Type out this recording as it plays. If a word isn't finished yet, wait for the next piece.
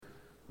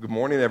Good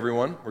morning,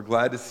 everyone. We're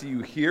glad to see you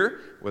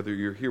here, whether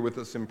you're here with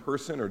us in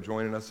person or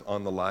joining us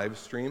on the live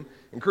stream.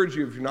 I encourage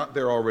you, if you're not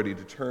there already,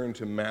 to turn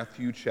to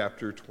Matthew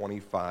chapter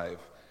 25.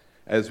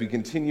 As we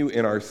continue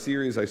in our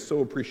series, I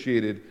so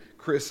appreciated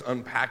Chris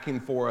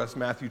unpacking for us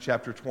Matthew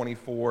chapter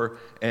 24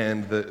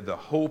 and the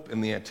hope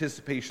and the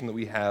anticipation that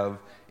we have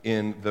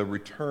in the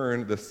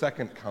return, the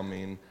second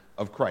coming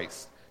of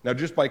Christ. Now,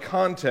 just by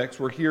context,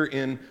 we're here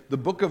in the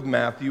book of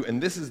Matthew, and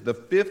this is the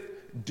fifth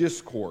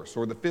discourse,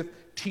 or the fifth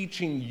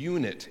teaching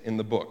unit in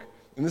the book.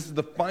 And this is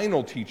the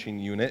final teaching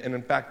unit, and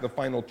in fact, the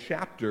final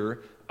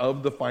chapter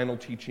of the final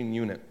teaching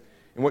unit.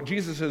 And what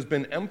Jesus has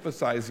been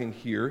emphasizing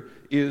here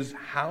is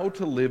how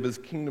to live as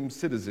kingdom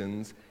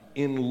citizens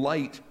in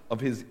light of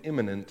his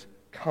imminent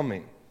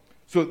coming.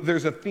 So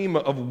there's a theme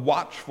of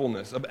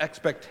watchfulness, of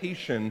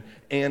expectation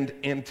and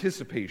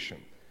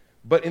anticipation.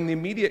 But in the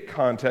immediate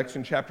context,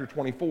 in chapter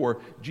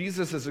 24,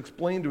 Jesus has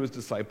explained to his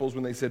disciples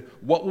when they said,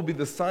 "What will be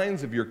the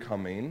signs of your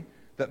coming?"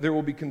 that there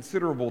will be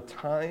considerable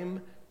time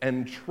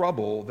and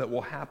trouble that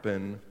will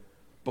happen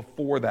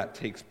before that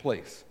takes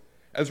place.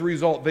 As a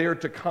result, they are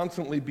to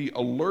constantly be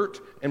alert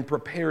and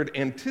prepared,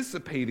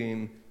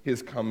 anticipating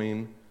his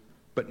coming,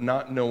 but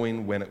not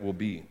knowing when it will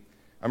be.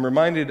 I'm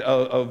reminded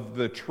of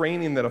the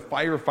training that a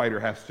firefighter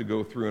has to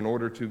go through in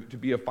order to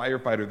be a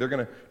firefighter. They're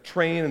going to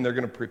train and they're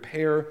going to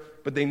prepare,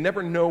 but they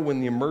never know when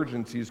the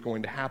emergency is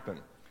going to happen.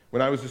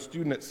 When I was a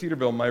student at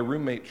Cedarville, my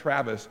roommate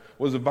Travis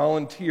was a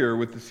volunteer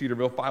with the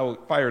Cedarville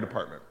Fire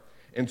Department.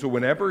 And so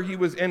whenever he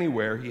was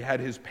anywhere, he had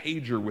his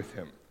pager with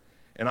him.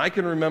 And I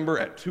can remember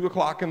at 2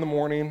 o'clock in the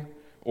morning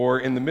or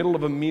in the middle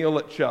of a meal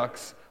at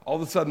Chuck's, all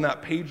of a sudden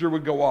that pager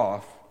would go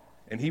off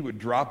and he would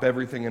drop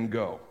everything and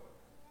go.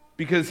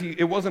 Because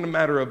it wasn't a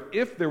matter of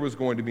if there was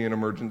going to be an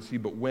emergency,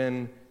 but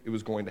when it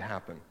was going to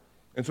happen.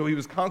 And so he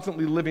was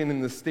constantly living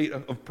in this state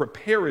of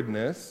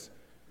preparedness,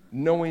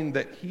 knowing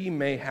that he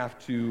may have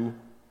to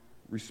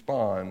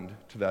respond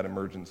to that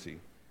emergency.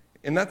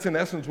 And that's in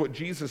essence what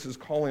Jesus is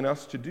calling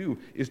us to do,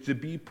 is to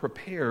be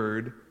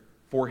prepared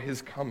for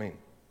his coming,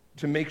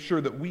 to make sure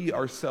that we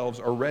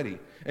ourselves are ready.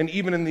 And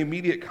even in the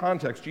immediate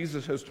context,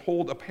 Jesus has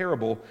told a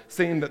parable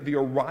saying that the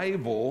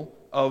arrival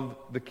of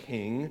the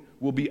king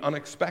will be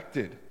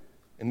unexpected.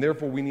 And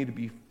therefore we need to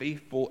be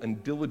faithful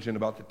and diligent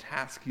about the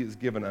task he has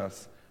given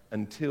us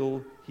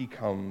until he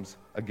comes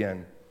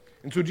again.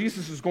 And so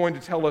Jesus is going to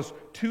tell us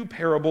two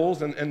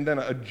parables and then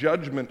a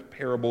judgment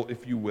parable,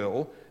 if you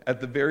will,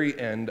 at the very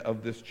end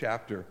of this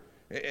chapter.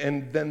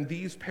 And then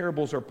these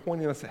parables are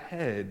pointing us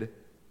ahead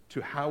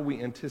to how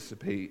we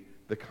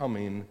anticipate the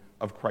coming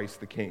of Christ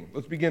the King.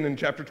 Let's begin in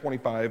chapter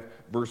 25,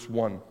 verse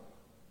 1.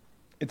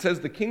 It says,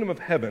 "The kingdom of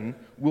heaven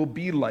will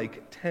be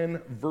like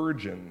 10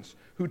 virgins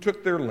who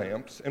took their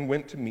lamps and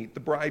went to meet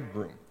the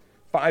bridegroom.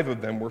 5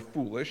 of them were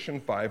foolish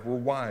and 5 were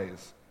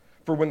wise.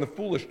 For when the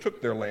foolish took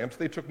their lamps,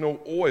 they took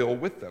no oil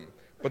with them,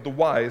 but the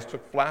wise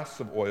took flasks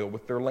of oil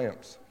with their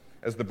lamps.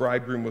 As the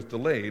bridegroom was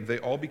delayed, they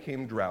all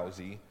became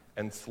drowsy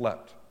and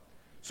slept."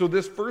 So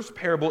this first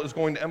parable is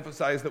going to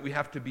emphasize that we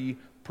have to be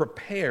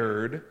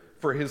prepared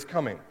for his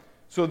coming.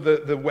 So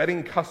the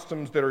wedding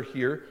customs that are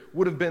here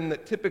would have been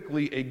that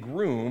typically a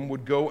groom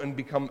would go and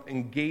become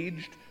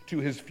engaged to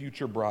his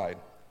future bride.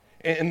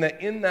 And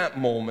that in that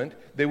moment,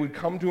 they would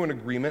come to an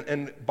agreement,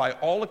 and by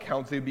all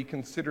accounts, they'd be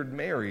considered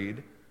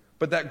married,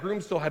 but that groom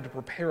still had to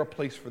prepare a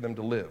place for them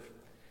to live.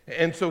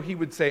 And so he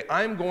would say,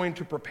 "I'm going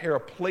to prepare a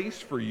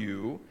place for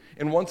you,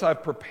 and once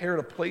I've prepared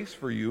a place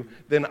for you,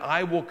 then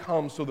I will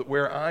come so that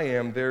where I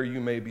am, there you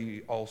may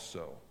be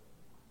also."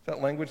 Does that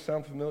language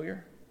sound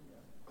familiar?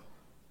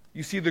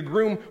 You see, the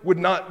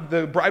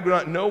bride would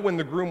not know when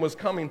the groom was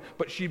coming,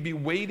 but she'd be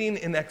waiting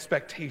in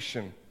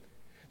expectation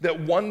that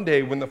one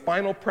day when the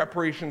final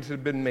preparations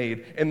had been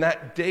made and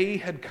that day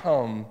had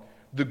come,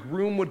 the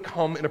groom would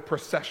come in a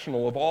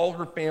processional of all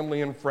her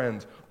family and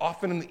friends,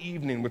 often in the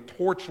evening with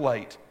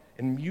torchlight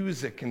and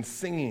music and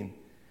singing,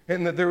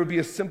 and that there would be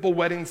a simple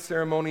wedding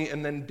ceremony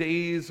and then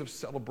days of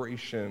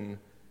celebration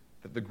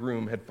that the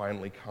groom had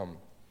finally come.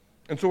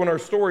 And so in our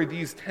story,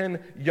 these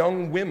 10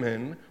 young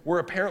women were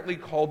apparently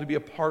called to be a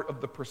part of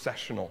the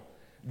processional.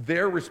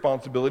 Their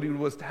responsibility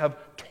was to have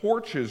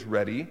torches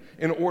ready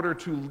in order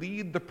to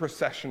lead the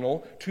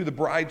processional to the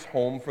bride's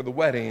home for the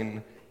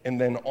wedding and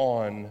then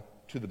on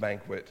to the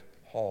banquet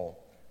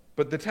hall.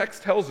 But the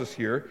text tells us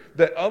here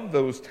that of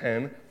those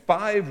 10,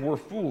 5 were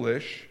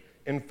foolish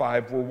and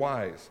 5 were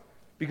wise.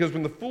 Because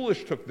when the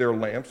foolish took their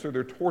lamps or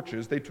their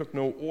torches, they took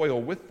no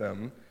oil with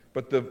them,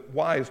 but the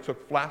wise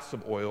took flasks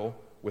of oil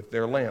with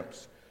their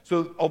lamps.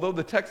 So although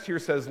the text here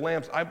says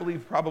lamps, I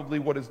believe probably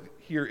what is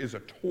here is a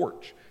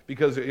torch,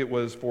 because it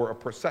was for a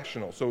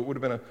processional. So it would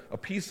have been a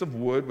piece of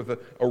wood with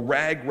a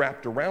rag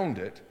wrapped around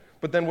it.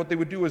 But then what they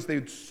would do is they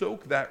would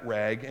soak that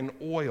rag in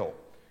oil.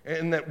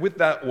 And that with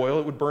that oil,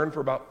 it would burn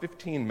for about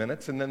 15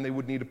 minutes, and then they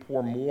would need to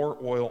pour more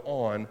oil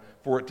on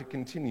for it to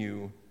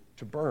continue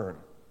to burn.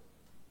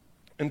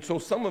 And so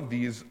some of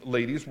these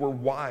ladies were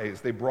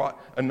wise. They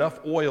brought enough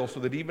oil so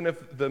that even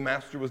if the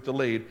master was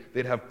delayed,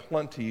 they'd have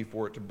plenty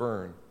for it to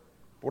burn.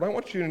 But what I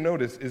want you to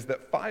notice is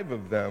that 5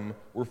 of them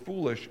were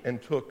foolish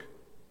and took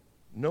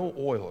no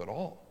oil at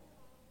all.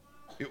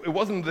 It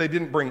wasn't that they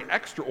didn't bring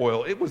extra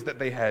oil, it was that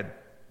they had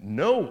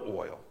no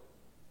oil.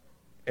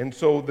 And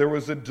so there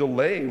was a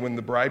delay when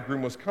the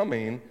bridegroom was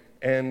coming,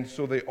 and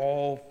so they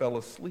all fell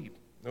asleep.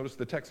 Notice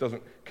the text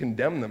doesn't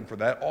condemn them for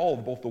that.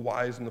 Both the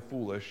wise and the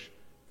foolish,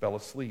 fell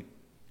asleep.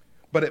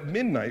 But at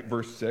midnight,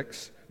 verse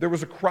 6, there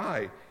was a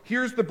cry,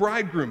 "Here's the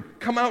bridegroom,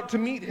 come out to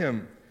meet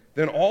him."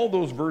 Then all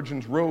those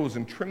virgins rose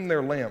and trimmed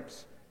their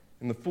lamps.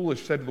 And the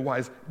foolish said to the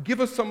wise,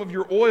 "Give us some of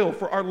your oil,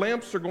 for our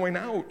lamps are going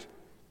out."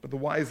 But the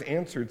wise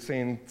answered,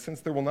 saying,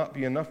 "Since there will not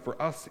be enough for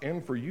us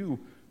and for you,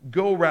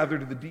 go rather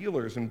to the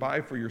dealers and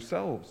buy for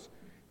yourselves."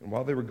 And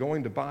while they were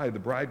going to buy, the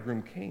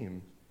bridegroom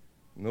came.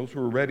 And those who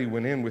were ready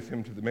went in with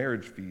him to the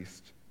marriage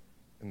feast,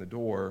 and the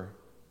door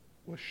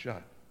was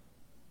shut.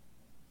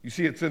 You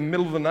see, it's in the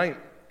middle of the night.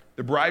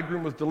 The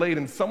bridegroom was delayed,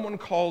 and someone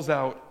calls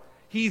out,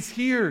 "He's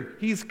here,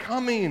 he's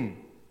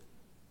coming."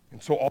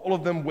 And so all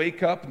of them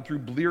wake up and through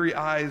bleary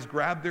eyes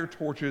grab their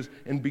torches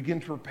and begin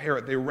to prepare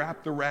it. They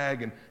wrap the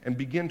rag and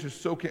begin to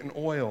soak it in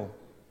oil.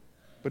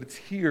 But it's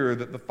here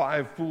that the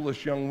 5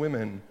 foolish young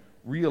women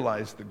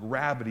realize the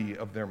gravity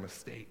of their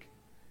mistake.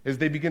 As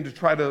they begin to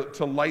try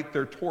to light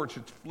their torch,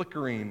 it's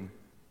flickering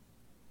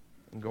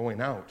and going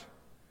out.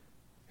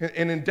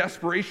 And in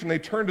desperation, they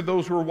turned to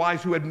those who were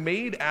wise, who had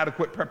made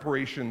adequate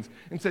preparations,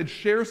 and said,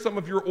 "Share some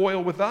of your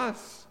oil with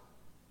us."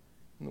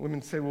 And the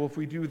women say, "Well, if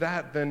we do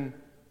that, then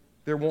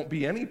there won't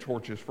be any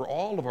torches, for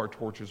all of our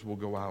torches will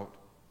go out.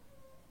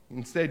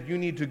 Instead, you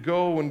need to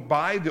go and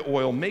buy the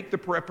oil, make the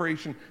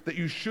preparation that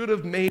you should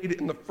have made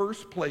in the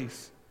first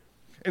place."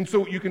 And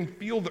so you can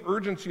feel the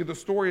urgency of the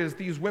story as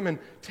these women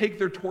take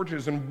their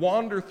torches and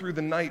wander through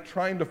the night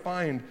trying to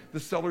find the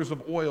sellers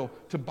of oil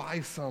to buy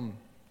some.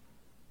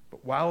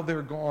 But while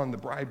they're gone, the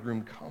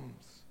bridegroom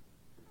comes.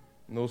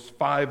 And those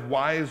 5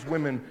 wise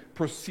women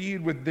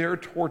proceed with their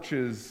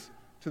torches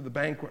to the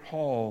banquet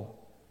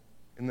hall,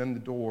 and then the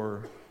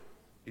door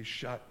is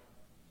shut.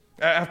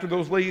 After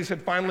those ladies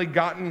had finally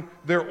gotten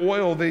their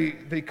oil,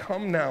 they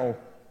come now.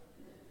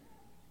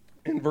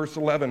 In verse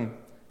 11,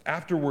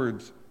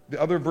 afterwards,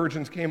 the other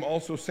virgins came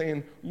also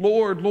saying,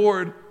 "Lord,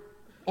 Lord,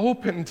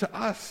 open to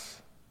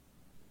us."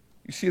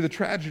 You see, the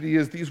tragedy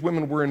is these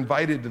women were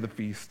invited to the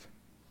feast.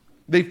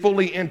 They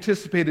fully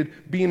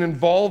anticipated being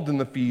involved in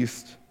the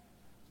feast,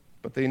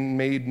 but they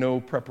made no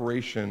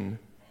preparation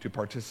to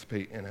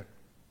participate in it.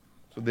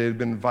 So they had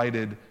been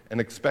invited and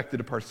expected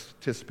to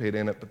participate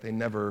in it, but they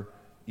never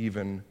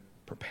even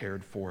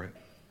prepared for it.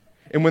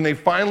 And when they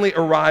finally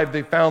arrived,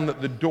 they found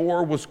that the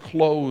door was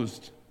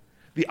closed.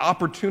 The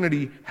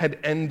opportunity had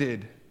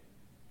ended.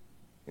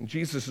 And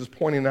Jesus is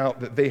pointing out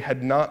that they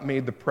had not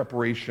made the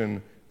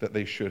preparation that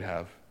they should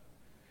have.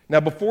 Now,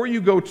 before you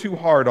go too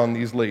hard on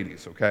these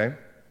ladies, okay,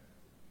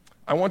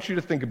 I want you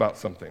to think about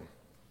something.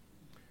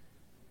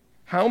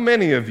 How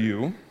many of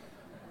you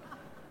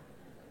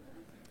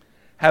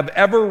have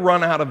ever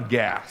run out of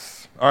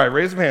gas? All right,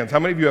 raise your hands. How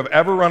many of you have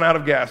ever run out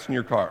of gas in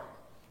your car?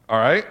 All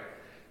right?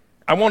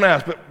 I won't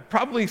ask, but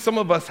probably some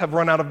of us have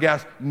run out of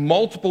gas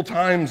multiple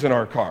times in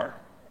our car.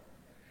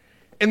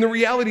 And the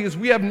reality is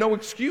we have no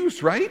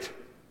excuse, right?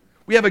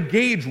 We have a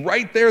gauge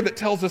right there that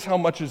tells us how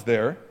much is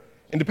there.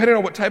 And depending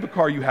on what type of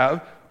car you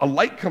have, a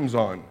light comes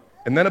on,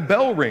 and then a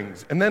bell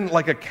rings, and then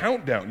like a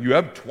countdown. You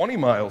have 20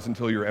 miles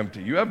until you're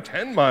empty. You have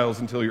 10 miles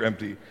until you're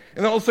empty.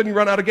 And then all of a sudden you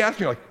run out of gas,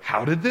 and you're like,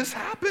 how did this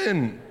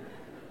happen?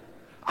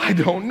 I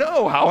don't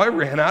know how I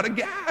ran out of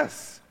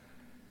gas.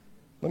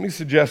 Let me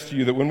suggest to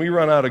you that when we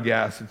run out of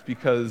gas, it's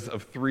because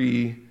of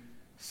 3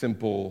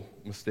 simple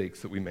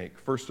mistakes that we make.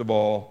 First of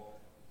all,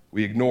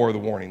 we ignore the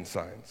warning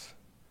signs.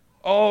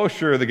 Oh,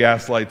 sure, the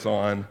gas light's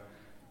on.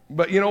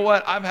 But you know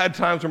what? I've had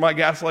times where my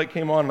gas light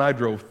came on and I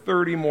drove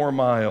 30 more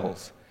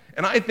miles.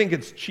 And I think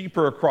it's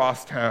cheaper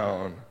across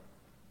town,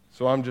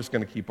 so I'm just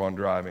going to keep on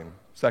driving.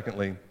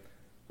 Secondly,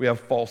 we have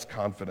false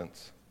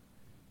confidence.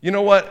 You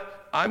know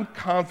what? I'm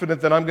confident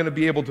that I'm going to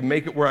be able to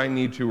make it where I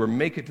need to or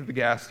make it to the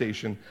gas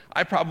station.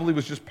 I probably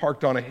was just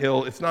parked on a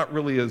hill. It's not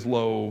really as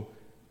low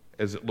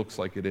as it looks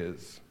like it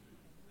is.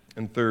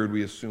 And third,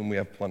 we assume we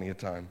have plenty of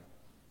time.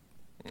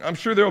 I'm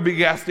sure there will be a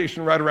gas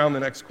station right around the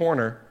next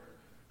corner.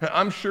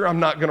 I'm sure I'm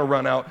not going to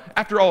run out.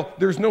 After all,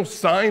 there's no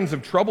signs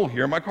of trouble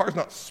here. My car's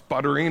not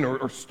sputtering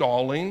or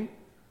stalling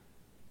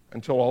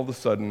until all of a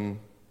sudden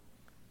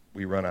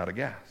we run out of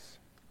gas.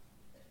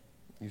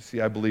 You see,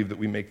 I believe that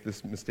we make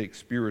this mistake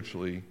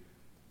spiritually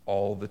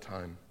all the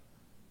time.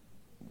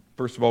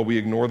 First of all, we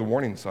ignore the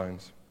warning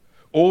signs.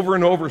 Over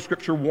and over,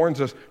 Scripture warns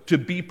us to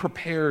be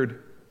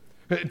prepared,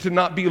 to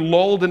not be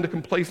lulled into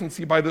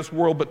complacency by this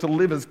world, but to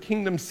live as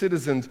kingdom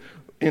citizens,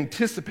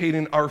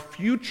 anticipating our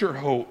future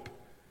hope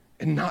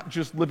and not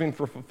just living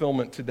for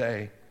fulfillment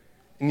today.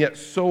 And yet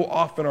so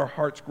often our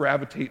hearts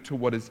gravitate to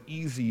what is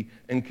easy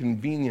and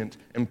convenient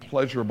and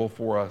pleasurable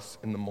for us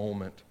in the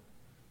moment.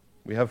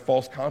 We have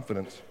false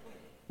confidence.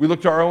 We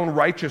look to our own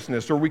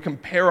righteousness, or we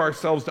compare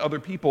ourselves to other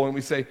people and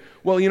we say,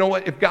 well, you know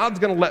what, if God's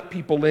going to let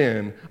people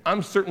in,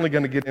 I'm certainly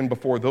going to get in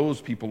before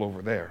those people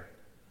over there.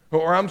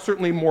 Or I'm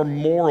certainly more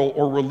moral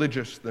or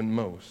religious than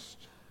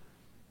most.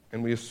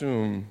 And we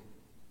assume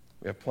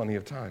We have plenty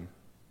of time.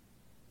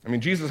 I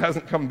mean, Jesus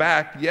hasn't come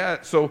back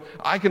yet, so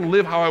I can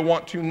live how I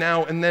want to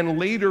now, and then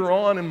later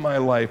on in my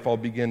life, I'll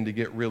begin to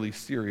get really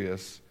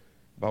serious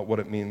about what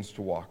it means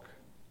to walk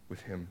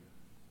with him.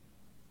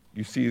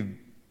 You see,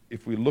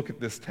 if we look at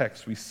this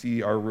text, we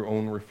see our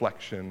own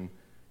reflection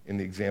in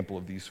the example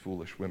of these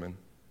foolish women,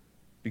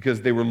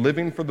 because they were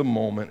living for the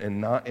moment and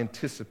not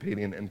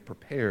anticipating and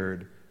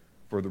prepared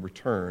for the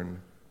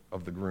return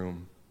of the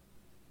groom.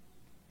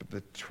 But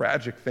the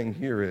tragic thing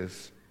here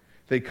is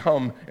they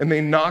come and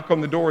they knock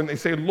on the door and they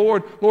say,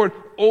 Lord, Lord,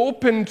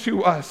 open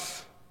to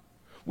us.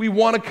 We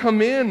want to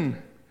come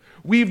in.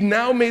 We've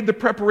now made the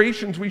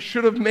preparations we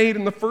should have made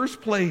in the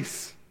first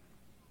place.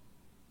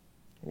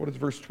 What does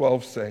verse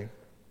 12 say?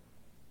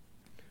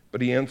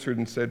 But he answered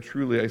and said,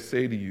 truly I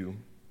say to you,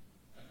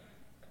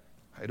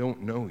 I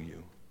don't know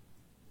you.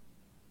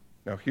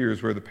 Now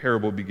here's where the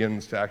parable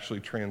begins to actually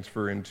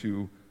transfer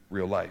into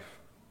real life,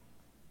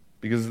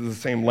 because it's the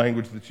same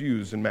language that's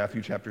used in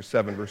Matthew chapter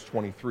 7, verse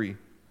 23,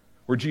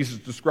 where Jesus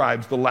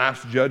describes the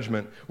last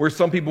judgment, where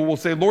some people will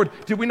say, Lord,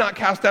 did we not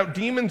cast out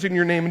demons in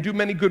your name and do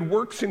many good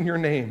works in your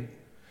name?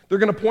 They're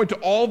going to point to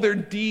all their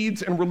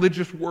deeds and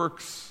religious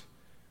works.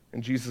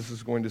 And Jesus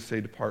is going to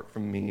say, depart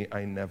from me,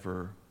 I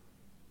never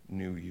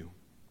knew you.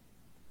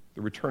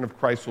 The return of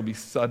Christ will be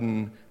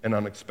sudden and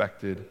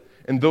unexpected.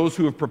 And those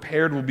who have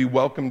prepared will be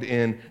welcomed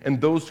in, and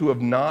those who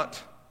have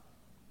not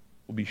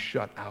will be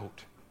shut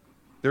out.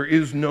 There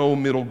is no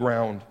middle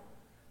ground.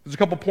 There's a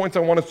couple points I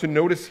want us to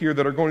notice here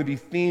that are going to be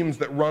themes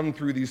that run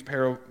through these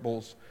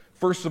parables.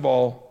 First of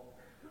all,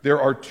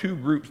 there are two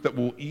groups that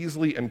will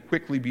easily and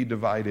quickly be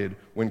divided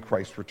when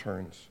Christ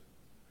returns.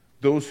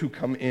 Those who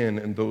come in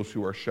and those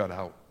who are shut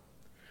out.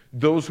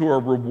 Those who are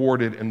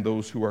rewarded and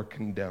those who are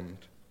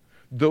condemned.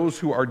 Those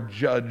who are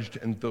judged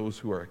and those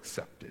who are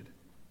accepted.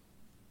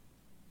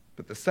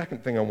 But the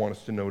second thing I want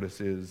us to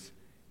notice is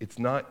it's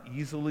not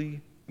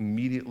easily,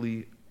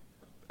 immediately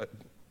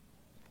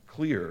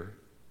clear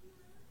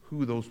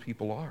who those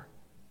people are.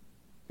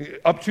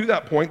 Up to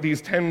that point,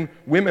 these 10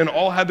 women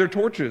all had their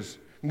torches.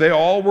 They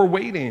all were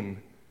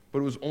waiting. But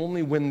it was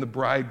only when the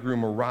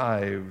bridegroom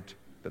arrived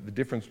that the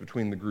difference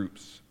between the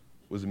groups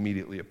was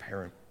immediately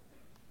apparent.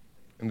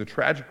 And the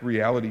tragic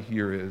reality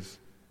here is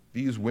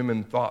these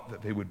women thought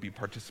that they would be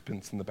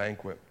participants in the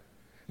banquet.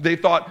 They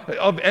thought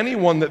of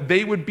anyone that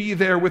they would be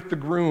there with the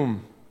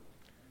groom.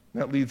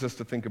 And that leads us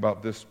to think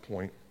about this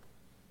point.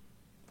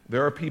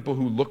 There are people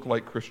who look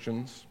like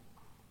Christians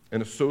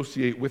and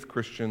associate with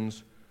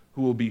Christians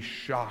who will be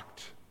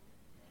shocked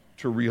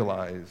to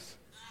realize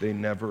they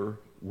never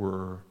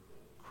were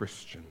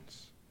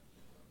Christians.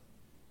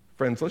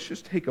 Friends, let's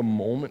just take a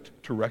moment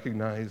to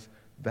recognize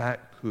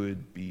that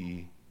could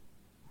be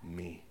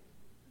me.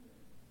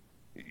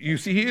 You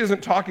see, he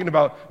isn't talking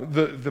about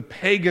the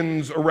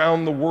pagans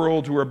around the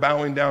world who are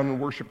bowing down and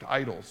worshiped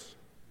idols.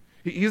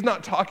 He's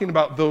not talking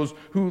about those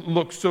who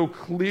look so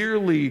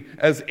clearly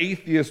as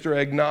atheists or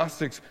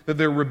agnostics that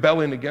they're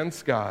rebelling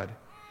against God.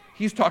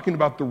 He's talking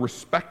about the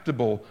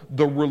respectable,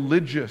 the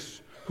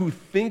religious, who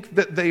think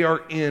that they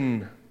are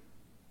in.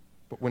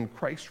 But when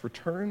Christ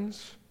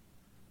returns,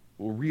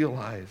 will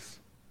realize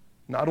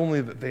not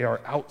only that they are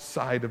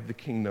outside of the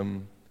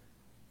kingdom,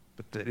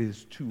 but that it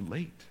is too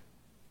late.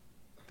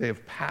 They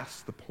have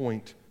passed the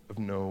point of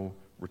no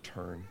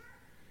return.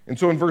 And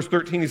so in verse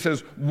 13 he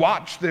says,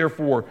 watch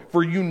therefore,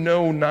 for you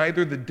know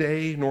neither the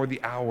day nor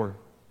the hour.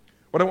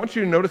 What I want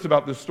you to notice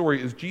about this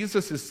story is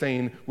Jesus is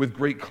saying with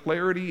great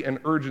clarity and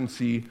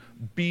urgency,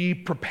 be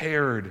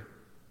prepared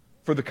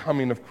for the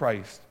coming of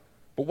Christ.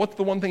 But what's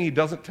the one thing he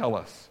doesn't tell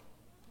us?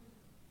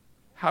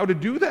 How to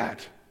do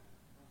that.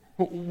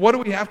 What do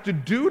we have to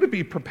do to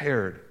be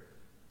prepared?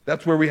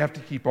 That's where we have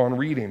to keep on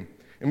reading.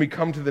 And we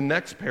come to the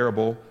next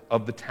parable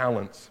of the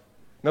talents.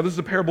 Now, this is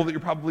a parable that you're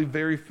probably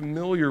very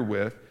familiar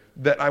with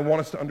that I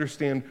want us to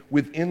understand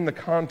within the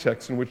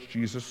context in which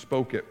Jesus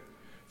spoke it.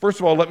 First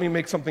of all, let me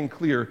make something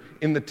clear.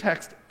 In the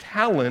text,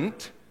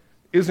 talent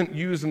isn't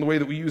used in the way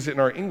that we use it in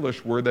our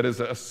English word, that is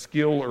a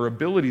skill or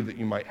ability that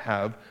you might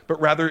have,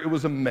 but rather it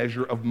was a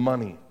measure of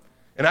money.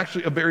 And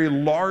actually a very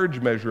large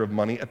measure of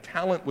money. A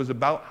talent was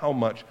about how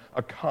much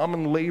a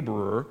common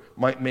laborer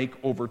might make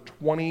over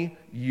 20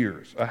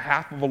 years, a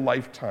half of a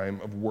lifetime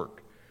of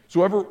work.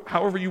 So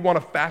however you want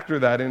to factor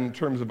that in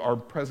terms of our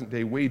present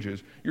day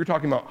wages, you're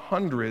talking about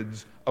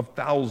hundreds of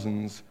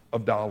thousands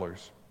of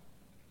dollars.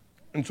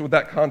 And so with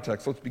that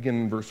context, let's begin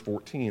in verse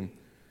 14.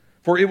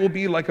 For it will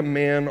be like a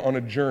man on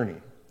a journey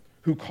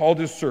who called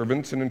his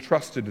servants and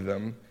entrusted to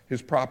them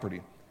his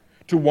property.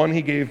 To one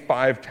he gave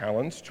 5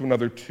 talents, to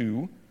another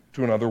 2,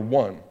 to another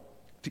 1,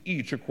 to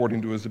each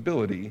according to his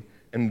ability,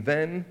 and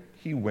then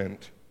he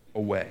went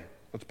away.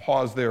 Let's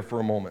pause there for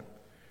a moment.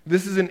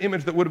 This is an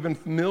image that would have been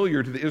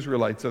familiar to the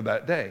Israelites of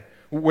that day,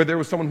 where there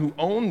was someone who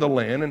owned the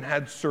land and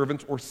had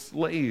servants or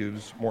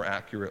slaves, more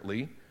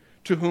accurately,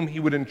 to whom he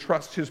would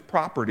entrust his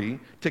property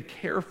to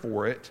care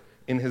for it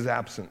in his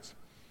absence.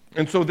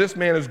 And so this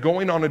man is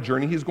going on a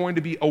journey. He's going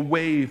to be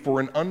away for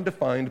an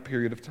undefined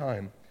period of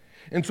time.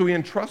 And so he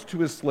entrusts to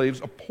his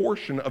slaves a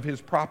portion of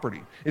his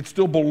property. It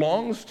still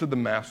belongs to the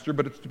master,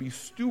 but it's to be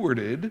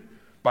stewarded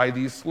by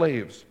these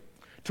slaves.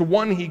 To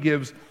one he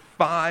gives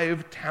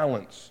 5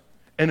 talents,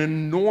 an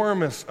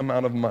enormous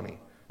amount of money.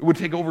 It would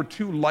take over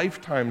 2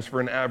 lifetimes for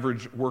an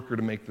average worker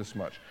to make this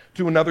much.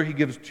 To another he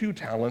gives 2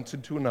 talents,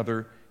 and to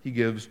another he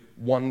gives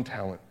 1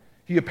 talent.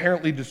 He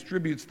apparently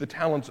distributes the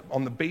talents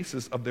on the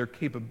basis of their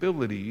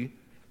capability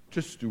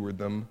to steward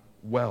them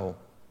well.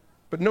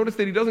 But notice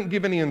that he doesn't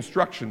give any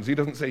instructions. He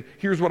doesn't say,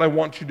 here's what I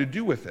want you to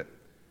do with it.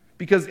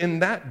 Because in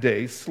that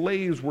day,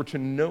 slaves were to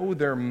know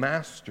their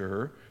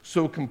master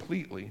so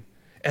completely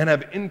and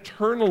have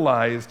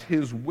internalized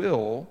his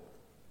will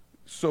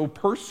so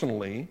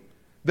personally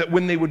that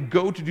when they would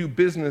go to do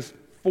business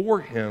for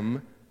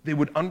him, they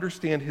would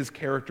understand his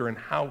character and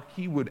how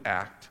he would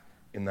act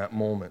in that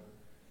moment.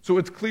 So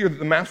it's clear that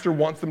the master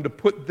wants them to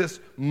put this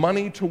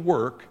money to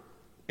work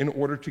in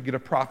order to get a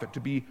profit, to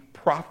be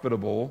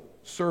profitable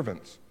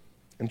servants.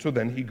 And so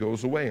then he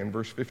goes away in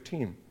verse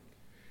 15.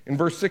 In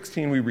verse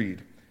 16 we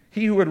read,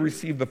 he who had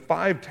received the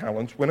 5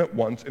 talents went at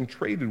once and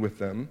traded with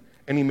them,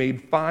 and he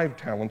made 5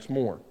 talents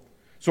more.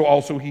 So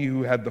also he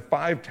who had the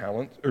 5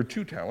 talents, or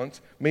 2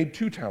 talents, made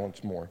 2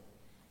 talents more.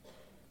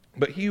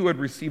 But he who had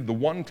received the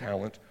 1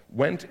 talent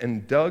went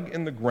and dug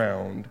in the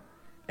ground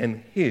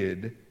and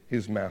hid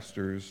his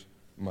master's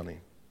money.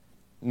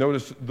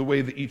 Notice the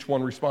way that each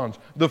one responds.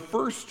 The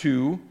first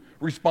 2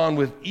 respond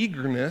with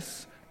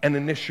eagerness and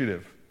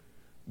initiative.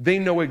 They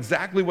know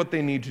exactly what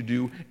they need to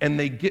do, and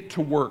they get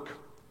to work.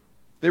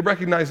 They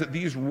recognize that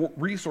these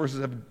resources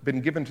have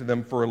been given to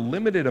them for a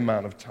limited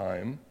amount of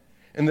time,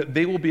 and that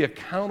they will be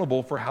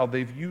accountable for how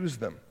they've used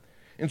them.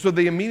 And so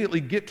they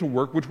immediately get to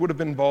work, which would have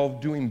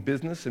involved doing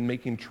business and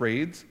making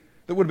trades.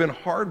 That would have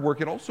been hard work.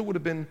 It also would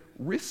have been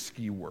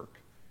risky work.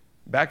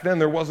 Back then,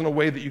 there wasn't a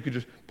way that you could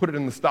just put it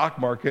in the stock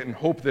market and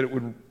hope that it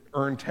would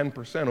earn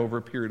 10% over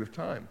a period of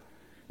time.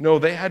 No,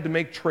 they had to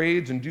make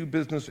trades and do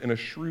business in a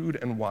shrewd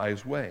and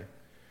wise way.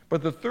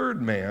 But the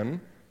third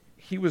man,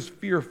 he was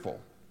fearful.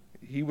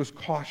 He was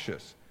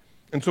cautious.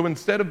 And so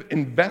instead of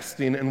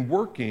investing and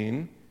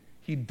working,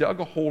 he dug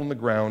a hole in the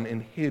ground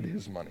and hid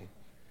his money.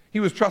 He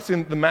was trusting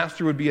that the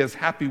master would be as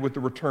happy with the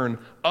return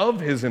of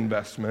his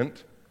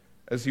investment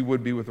as he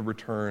would be with the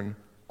return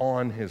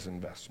on his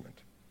investment.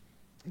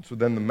 And so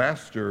then the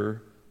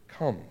master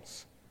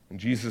comes. And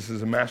Jesus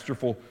is a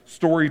masterful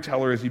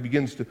storyteller as he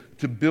begins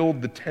to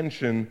build the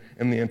tension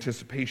and the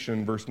anticipation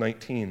in verse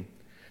 19.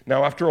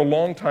 Now, after a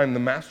long time, the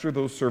master of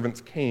those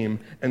servants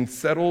came and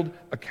settled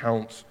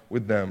accounts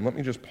with them. Let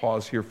me just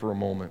pause here for a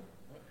moment.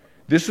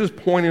 This is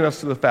pointing us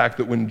to the fact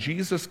that when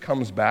Jesus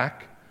comes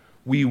back,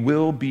 we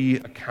will be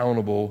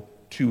accountable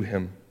to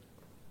him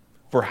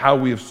for how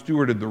we have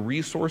stewarded the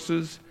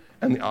resources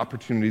and the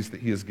opportunities that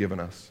he has given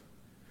us.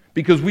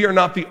 Because we are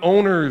not the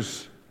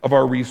owners of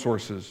our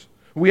resources.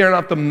 We are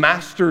not the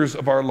masters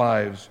of our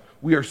lives.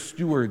 We are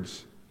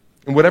stewards.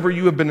 And whatever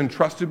you have been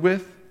entrusted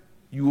with,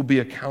 you will be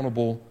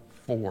accountable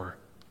for.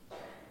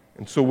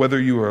 And so whether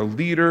you are a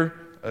leader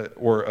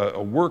or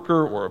a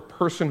worker or a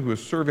person who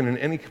is serving in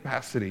any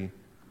capacity,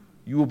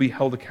 you will be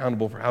held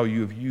accountable for how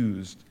you have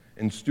used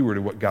and stewarded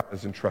what God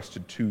has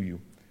entrusted to you.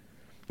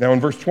 Now in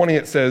verse 20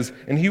 it says,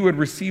 and he who had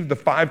received the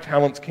 5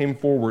 talents came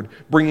forward,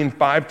 bringing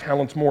 5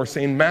 talents more,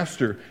 saying,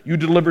 Master, you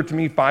delivered to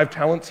me 5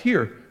 talents.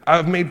 Here, I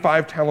have made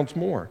 5 talents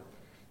more.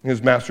 And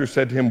his master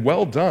said to him,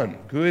 well done,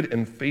 good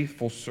and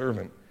faithful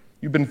servant.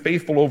 You've been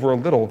faithful over a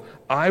little.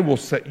 I will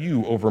set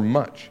you over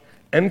much.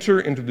 Enter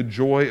into the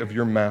joy of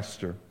your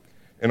master.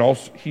 And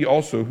he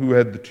also, who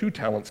had the 2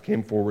 talents,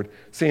 came forward,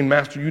 saying,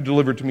 Master, you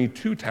delivered to me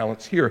 2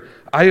 talents. Here,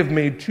 I have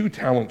made 2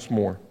 talents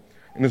more.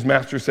 And his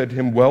master said to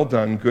him, well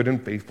done, good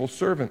and faithful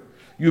servant.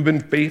 You have been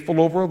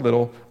faithful over a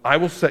little. I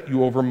will set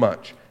you over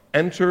much.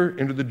 Enter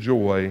into the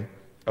joy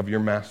of your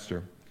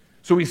master.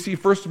 So we see,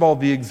 first of all,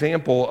 the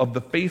example of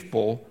the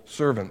faithful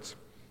servants.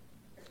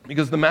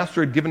 Because the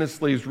master had given his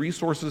slaves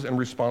resources and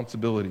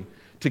responsibility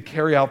to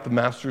carry out the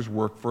master's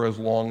work for as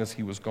long as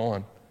he was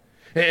gone.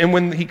 And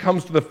when he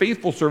comes to the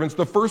faithful servants,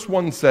 the first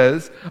one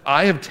says,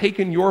 I have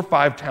taken your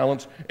 5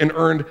 talents and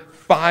earned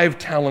 5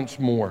 talents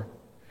more.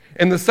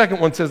 And the second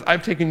one says,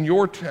 I've taken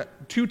your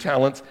 2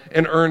 talents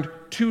and earned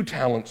 2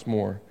 talents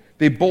more.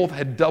 They both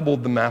had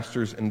doubled the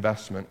master's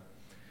investment.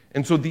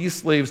 And so these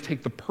slaves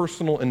take the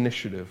personal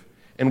initiative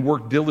and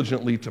work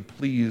diligently to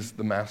please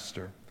the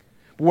master.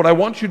 But what I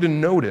want you to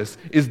notice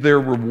is their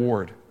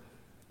reward.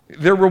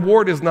 Their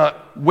reward is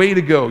not, way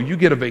to go, you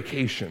get a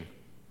vacation.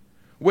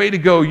 Way to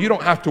go, you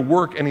don't have to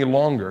work any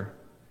longer.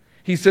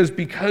 He says,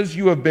 because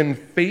you have been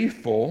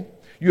faithful,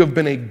 you have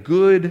been a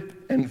good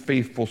and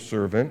faithful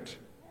servant,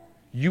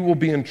 you will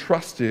be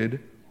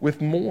entrusted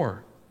with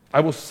more. I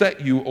will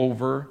set you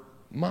over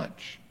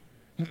much.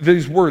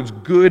 These words,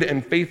 good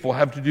and faithful,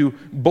 have to do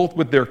both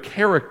with their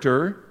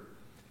character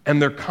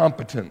and their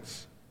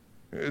competence.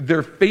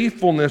 Their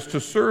faithfulness to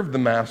serve the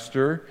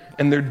master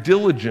and their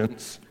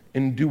diligence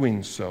in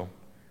doing so.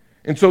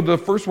 And so the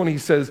first one he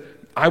says,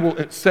 I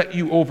will set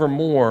you over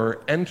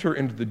more, enter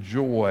into the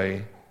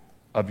joy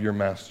of your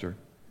master.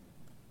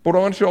 But I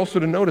want you also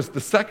to notice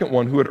the second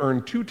one, who had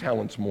earned 2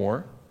 talents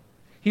more,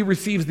 he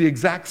receives the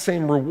exact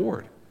same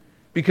reward.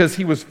 Because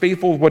he was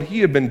faithful with what he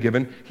had been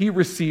given, he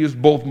receives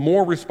both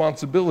more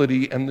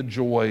responsibility and the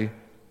joy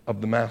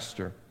of the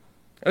master.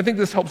 And I think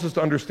this helps us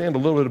to understand a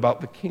little bit about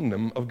the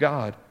kingdom of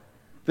God.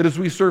 That as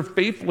we serve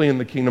faithfully in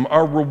the kingdom,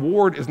 our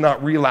reward is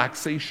not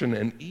relaxation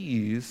and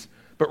ease,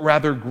 but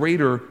rather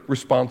greater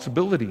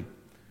responsibility.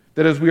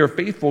 That as we are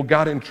faithful,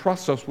 God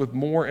entrusts us with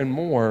more and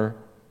more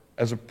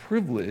as a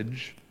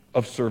privilege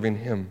of serving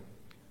him.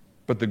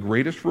 But the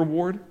greatest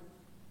reward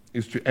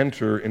is to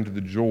enter into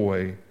the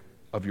joy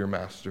of your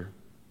master.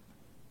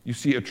 You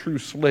see, a true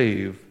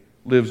slave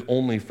lives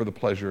only for the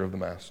pleasure of the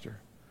master,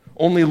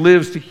 only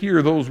lives to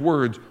hear those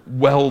words,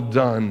 "Well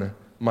done,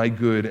 my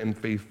good and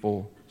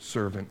faithful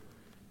servant."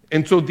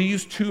 And so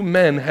these 2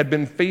 men had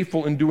been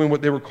faithful in doing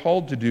what they were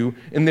called to do,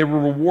 and they were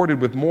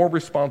rewarded with more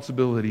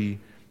responsibility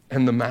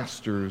and the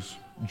master's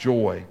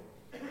joy.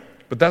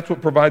 But that's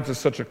what provides us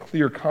such a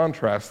clear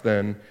contrast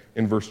then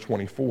in verse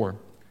 24.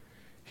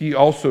 He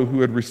also,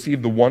 who had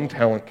received the 1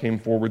 talent, came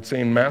forward,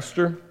 saying,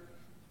 "Master,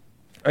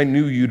 I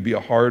knew you to be a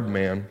hard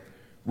man,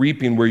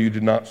 reaping where you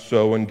did not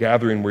sow and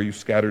gathering where you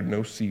scattered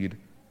no seed.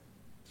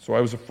 So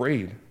I was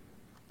afraid,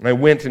 and I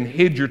went and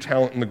hid your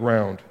talent in the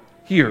ground.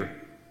 Here,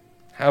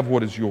 have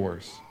what is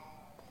yours."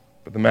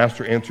 But the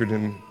master answered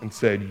him and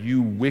said,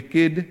 "You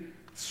wicked,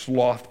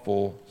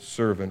 slothful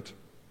servant.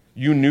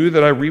 You knew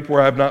that I reap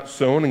where I have not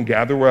sown and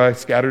gather where I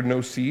scattered no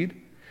seed?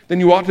 Then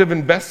you ought to have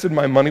invested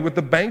my money with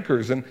the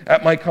bankers, and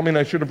at my coming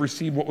I should have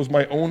received what was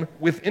my own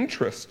with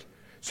interest.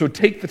 So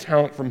take the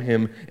talent from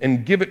him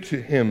and give it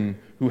to him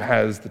who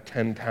has the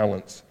 10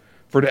 talents.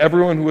 For to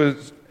everyone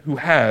who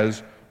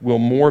has will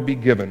more be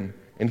given,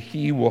 and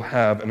he will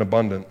have an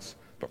abundance.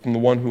 But from the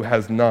one who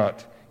has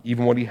not,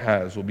 even what he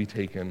has will be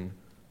taken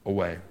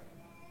away."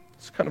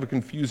 It's kind of a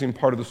confusing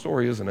part of the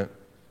story, isn't it?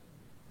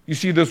 You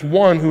see, this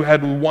one who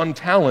had 1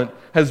 talent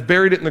has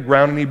buried it in the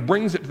ground, and he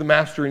brings it to the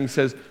master, and he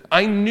says,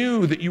 "I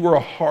knew that you were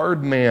a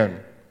hard man,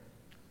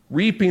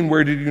 reaping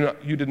where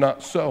you did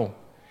not sow."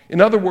 In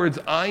other words,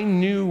 I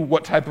knew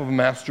what type of a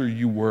master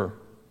you were.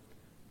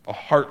 A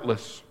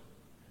heartless,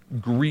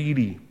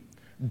 greedy,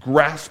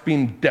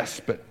 grasping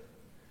despot.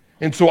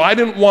 And so I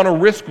didn't want to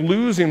risk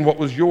losing what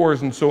was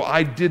yours, and so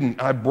I didn't.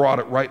 I brought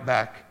it right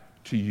back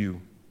to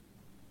you.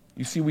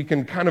 You see, we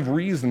can kind of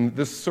reason that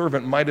this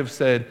servant might have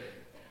said,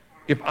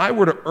 if I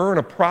were to earn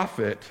a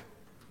profit,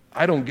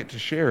 I don't get to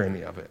share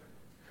any of it.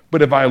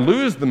 But if I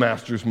lose the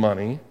master's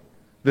money,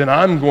 then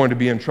I'm going to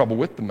be in trouble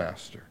with the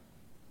master.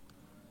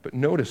 But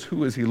notice,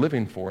 who is he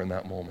living for in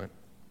that moment?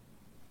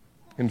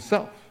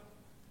 Himself.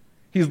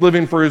 He's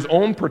living for his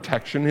own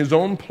protection, his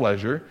own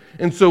pleasure,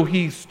 and so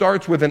he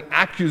starts with an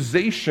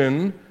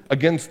accusation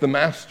against the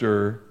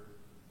master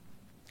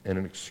and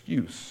an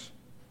excuse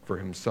for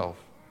himself.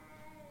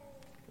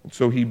 And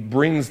so he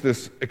brings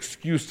this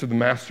excuse to the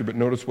master, but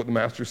notice what the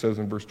master says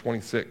in verse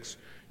 26.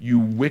 "You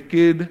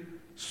wicked,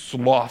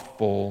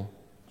 slothful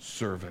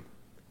servant."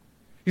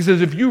 He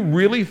says, if you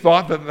really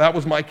thought that that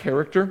was my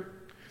character,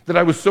 that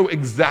I was so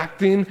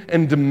exacting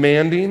and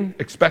demanding,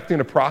 expecting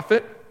a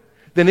profit,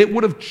 then it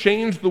would have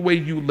changed the way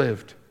you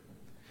lived.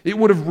 It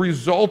would have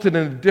resulted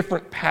in a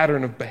different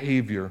pattern of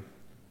behavior.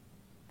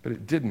 But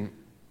it didn't.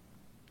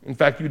 In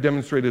fact, you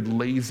demonstrated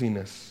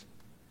laziness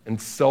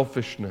and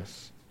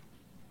selfishness.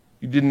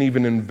 You didn't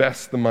even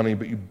invest the money,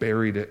 but you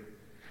buried it.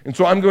 And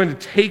so I'm going to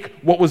take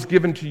what was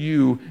given to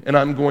you, and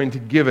I'm going to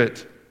give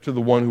it to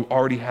the one who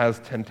already has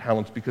 10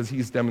 talents because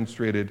he's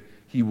demonstrated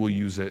he will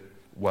use it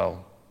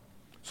well.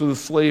 So the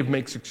slave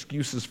makes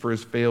excuses for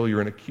his failure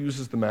and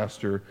accuses the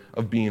master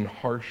of being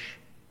harsh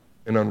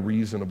and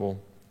unreasonable.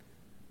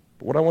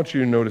 But what I want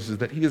you to notice is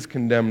that he is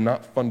condemned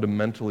not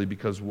fundamentally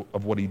because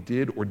of what he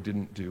did or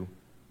didn't do,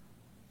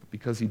 but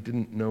because he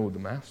didn't know the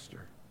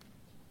master.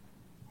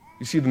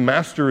 You see, the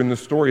master in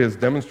this story has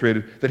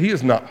demonstrated that he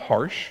is not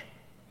harsh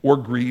or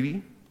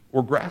greedy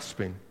or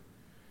grasping.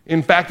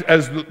 In fact,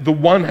 as the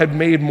one had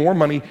made more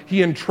money,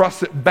 he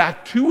entrusts it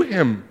back to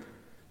him,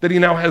 that he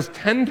now has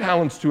 10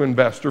 talents to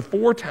invest or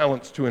 4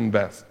 talents to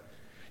invest.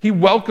 He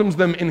welcomes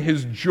them in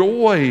his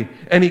joy,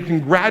 and he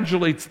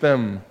congratulates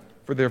them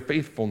for their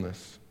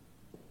faithfulness.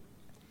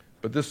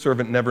 But this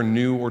servant never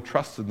knew or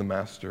trusted the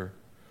master,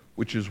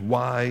 which is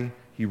why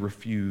he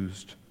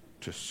refused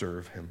to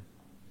serve him.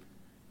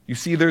 You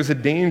see, there's a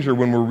danger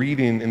when we're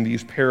reading in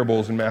these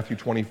parables in Matthew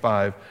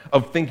 25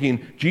 of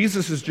thinking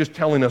Jesus is just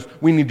telling us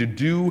we need to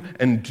do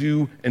and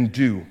do and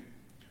do.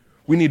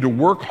 We need to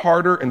work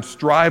harder and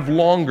strive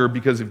longer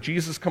because if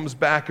Jesus comes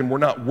back and we're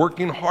not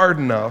working hard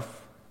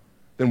enough,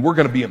 then we're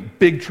going to be in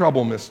big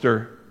trouble,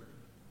 mister.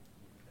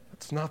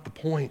 That's not the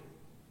point.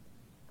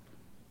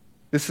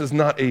 This is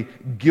not a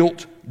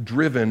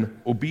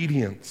guilt-driven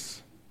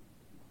obedience.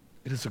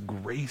 It is a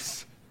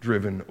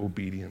grace-driven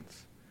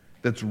obedience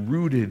that's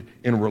rooted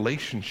in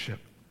relationship,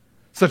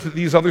 such that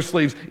these other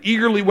slaves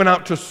eagerly went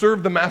out to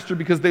serve the master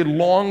because they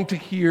longed to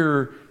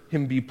hear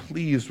him be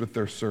pleased with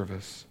their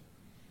service,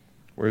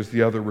 whereas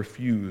the other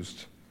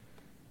refused.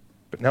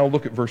 But now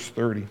look at verse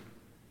 30.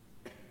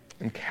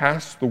 and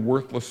cast the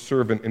worthless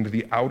servant into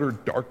the outer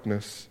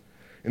darkness.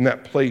 In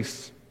that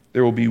place,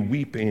 there will be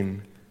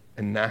weeping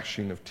and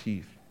gnashing of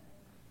teeth.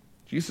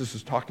 Jesus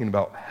is talking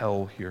about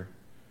hell here.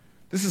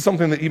 This is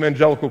something that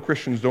evangelical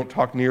Christians don't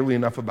talk nearly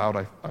enough about,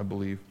 I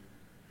believe.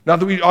 Not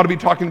that we ought to be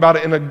talking about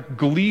it in a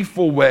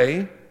gleeful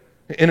way,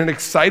 in an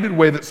excited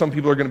way that some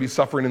people are going to be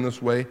suffering in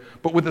this way,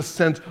 but with a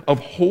sense of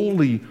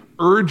holy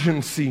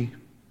urgency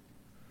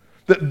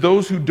that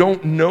those who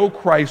don't know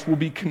Christ will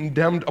be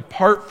condemned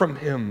apart from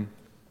him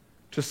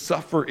to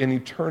suffer in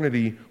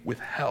eternity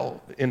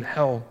in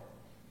hell.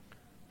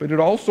 But it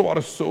also ought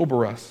to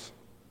sober us.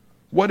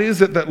 What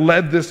is it that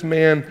led this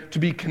man to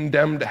be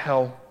condemned to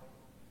hell?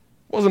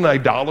 It wasn't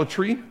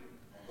idolatry.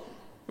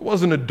 It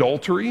wasn't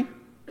adultery.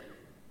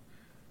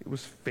 It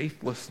was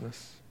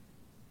faithlessness,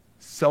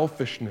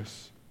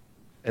 selfishness,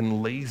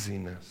 and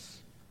laziness.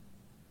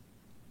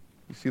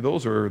 You see,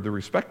 those are the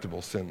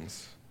respectable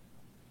sins.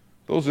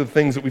 Those are the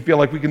things that we feel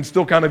like we can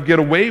still kind of get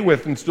away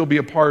with and still be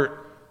a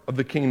part of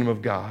the kingdom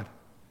of God.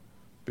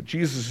 But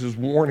Jesus is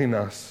warning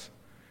us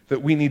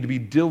that we need to be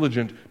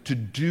diligent to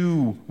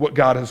do what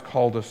God has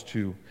called us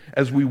to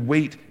as we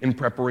wait in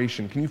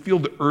preparation. Can you feel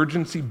the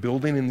urgency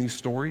building in these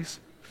stories?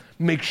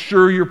 Make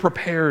sure you're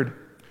prepared.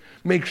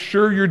 Make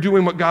sure you're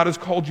doing what God has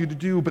called you to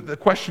do. But the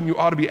question you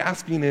ought to be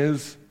asking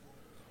is,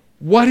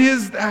 what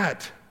is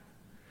that?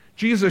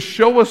 Jesus,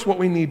 show us what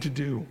we need to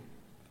do.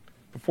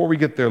 Before we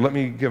get there, let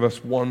me give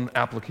us one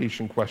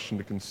application question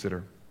to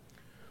consider.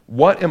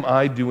 What am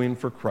I doing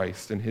for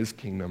Christ and his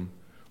kingdom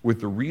with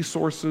the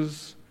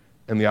resources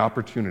and the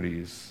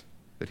opportunities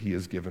that he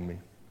has given me?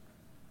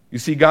 You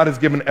see, God has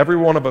given every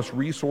one of us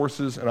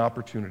resources and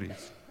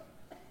opportunities.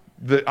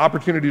 The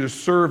opportunity to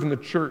serve in the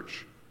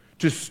church,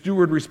 to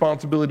steward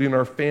responsibility in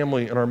our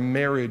family and our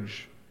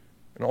marriage,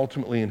 and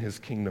ultimately in his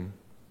kingdom.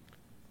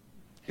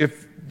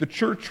 If the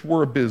church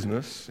were a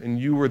business and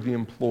you were the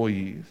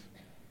employees,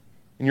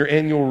 and your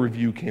annual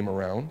review came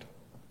around,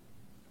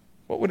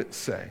 what would it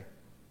say?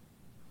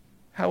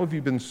 How have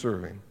you been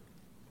serving?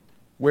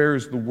 Where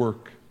is the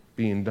work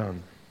being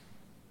done?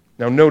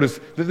 Now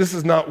notice that this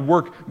is not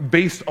work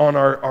based on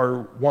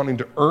our wanting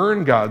to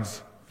earn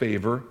God's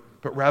favor,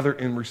 but rather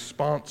in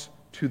response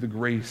to the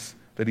grace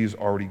that he's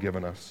already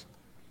given us.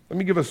 Let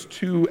me give us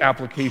two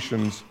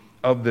applications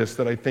of this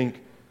that I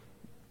think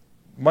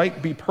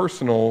might be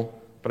personal,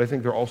 but I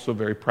think they're also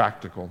very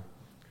practical.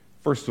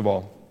 First of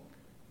all,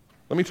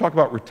 let me talk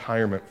about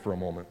retirement for a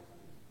moment.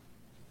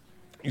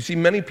 You see,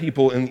 many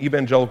people in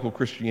evangelical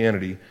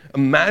Christianity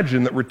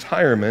imagine that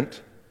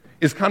retirement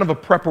is kind of a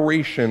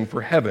preparation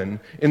for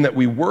heaven in that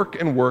we work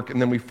and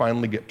then we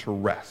finally get to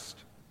rest.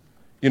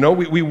 You know,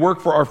 we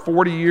work for our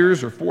 40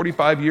 years or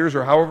 45 years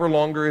or however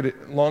long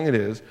it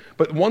is,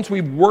 but once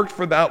we've worked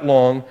for that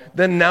long,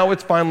 then now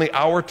it's finally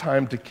our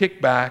time to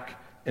kick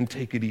back and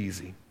take it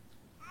easy.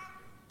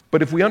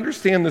 But if we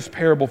understand this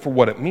parable for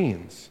what it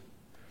means,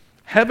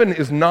 heaven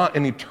is not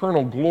an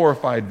eternal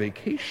glorified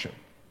vacation.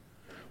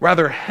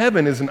 Rather,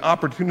 heaven is an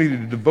opportunity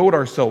to devote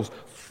ourselves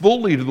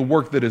fully to the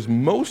work that is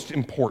most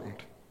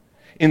important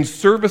in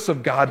service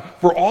of God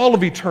for all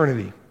of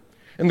eternity.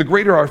 And the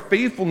greater our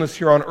faithfulness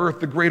here on earth,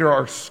 the greater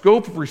our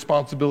scope of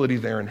responsibility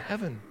there in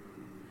heaven.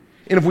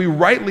 And if we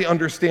rightly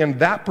understand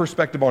that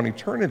perspective on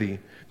eternity,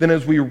 then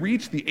as we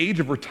reach the age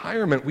of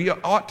retirement, we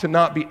ought to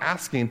not be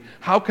asking,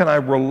 how can I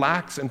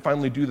relax and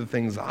finally do the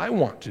things I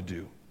want to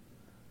do?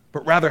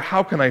 But rather,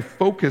 how can I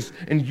focus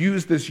and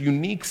use this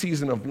unique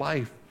season of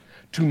life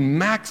to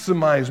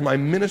maximize my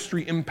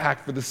ministry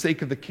impact for the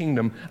sake of the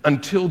kingdom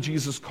until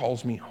Jesus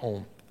calls me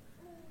home?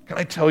 Can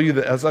I tell you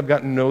that as I've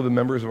gotten to know the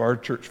members of our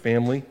church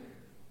family,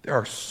 there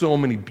are so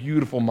many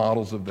beautiful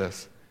models of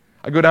this.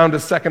 I go down to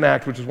Second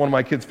Act, which is one of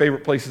my kids'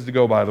 favorite places to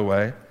go, by the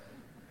way,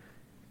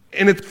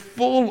 and it's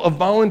full of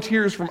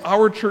volunteers from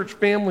our church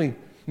family,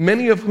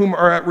 many of whom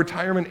are at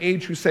retirement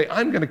age, who say,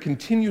 I'm going to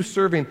continue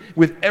serving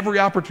with every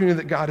opportunity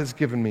that God has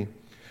given me.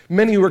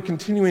 Many who are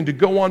continuing to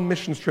go on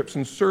missions trips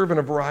and serve in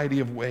a variety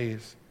of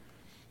ways.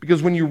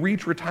 Because when you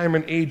reach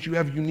retirement age, you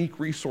have unique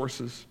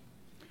resources.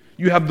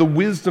 You have the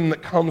wisdom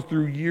that comes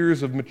through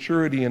years of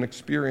maturity and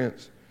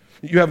experience.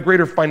 You have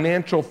greater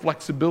financial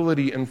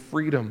flexibility and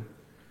freedom.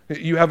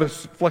 You have a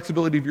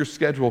flexibility of your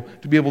schedule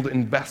to be able to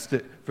invest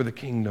it for the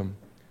kingdom.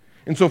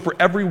 And so for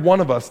every one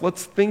of us,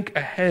 let's think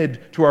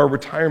ahead to our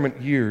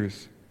retirement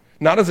years,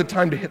 not as a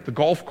time to hit the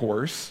golf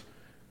course,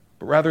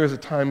 but rather as a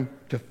time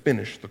to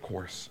finish the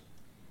course.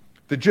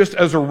 That just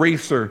as a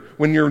racer,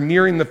 when you're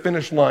nearing the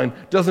finish line,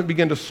 doesn't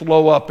begin to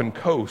slow up and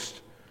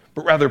coast,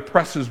 but rather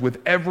presses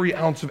with every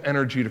ounce of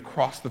energy to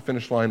cross the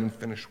finish line and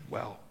finish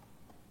well.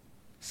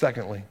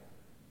 Secondly,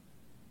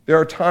 there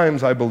are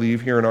times, I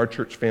believe, here in our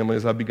church family,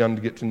 as I've begun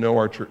to get to know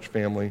our church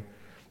family,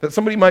 that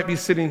somebody might be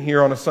sitting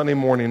here on a Sunday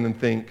morning and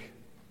think,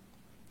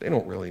 they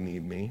don't really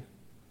need me.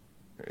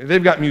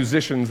 They've got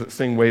musicians that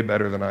sing way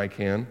better than I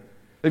can.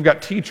 They've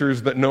got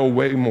teachers that know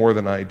way more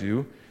than I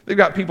do. They've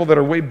got people that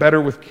are way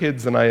better with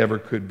kids than I ever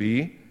could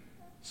be.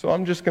 So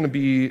I'm just going to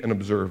be an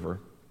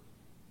observer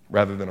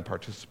rather than a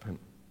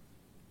participant.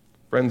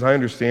 Friends, I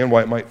understand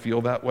why it might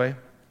feel that way.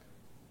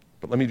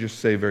 But let me just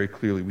say very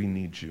clearly, we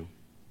need you.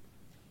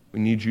 We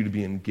need you to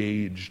be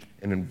engaged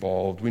and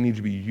involved. We need you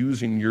to be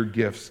using your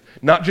gifts,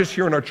 not just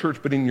here in our church,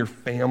 but in your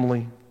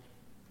family,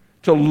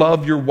 to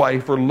love your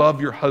wife or love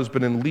your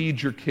husband and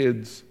lead your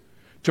kids,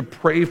 to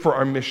pray for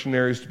our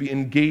missionaries, to be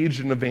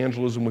engaged in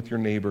evangelism with your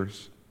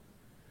neighbors.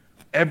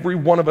 Every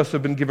one of us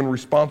have been given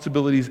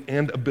responsibilities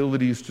and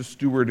abilities to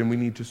steward, and we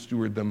need to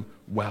steward them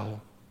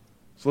well.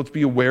 So let's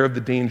be aware of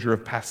the danger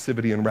of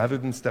passivity, and rather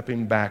than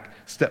stepping back,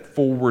 step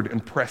forward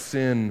and press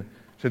in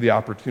to the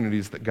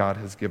opportunities that God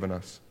has given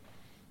us.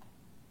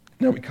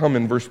 Now we come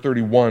in verse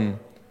 31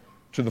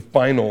 to the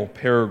final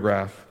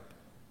paragraph,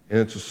 and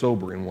it's a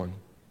sobering one.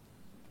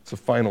 It's a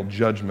final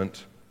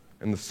judgment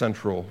and the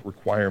central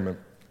requirement.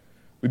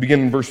 We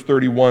begin in verse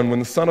 31. When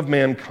the Son of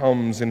Man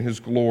comes in his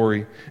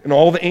glory, and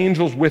all the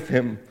angels with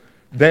him,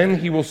 then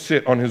he will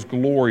sit on his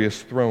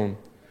glorious throne.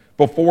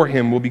 Before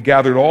him will be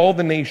gathered all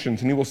the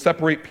nations, and he will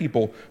separate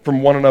people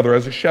from one another,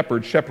 as a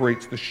shepherd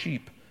separates the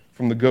sheep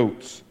from the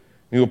goats.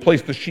 And he will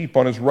place the sheep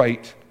on his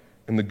right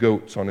and the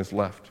goats on his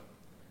left.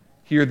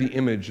 Here are the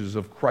images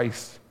of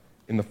Christ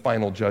in the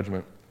final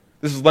judgment.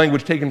 This is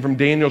language taken from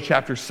Daniel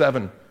chapter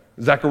 7,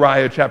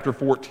 Zechariah chapter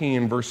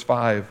 14, verse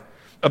 5,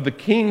 of the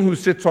king who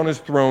sits on his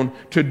throne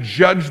to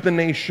judge the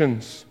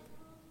nations.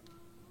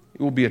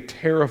 It will be a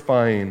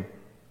terrifying,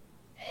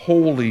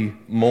 holy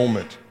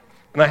moment.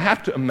 And I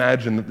have to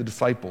imagine that the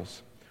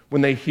disciples,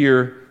 when they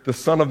hear the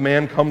Son of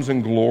Man comes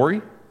in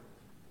glory,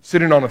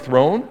 sitting on a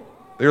throne,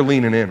 they're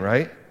leaning in,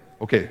 right?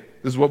 Okay,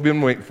 this is what we've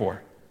been waiting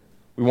for.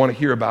 We want to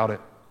hear about it.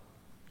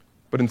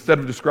 But instead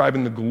of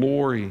describing the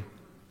glory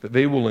that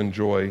they will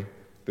enjoy,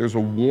 there's a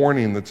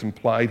warning that's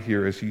implied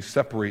here as he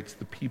separates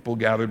the people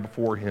gathered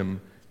before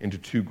him into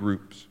two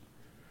groups.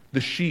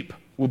 The sheep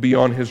will be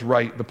on his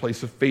right, the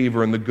place of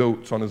favor, and the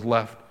goats on his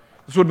left.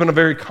 This would have been a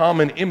very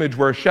common image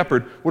where a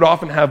shepherd would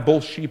often have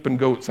both sheep and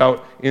goats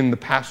out in the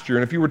pasture.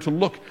 And if you were to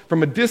look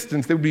from a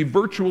distance, they would be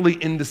virtually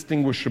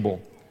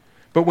indistinguishable.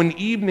 But when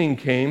evening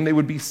came, they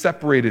would be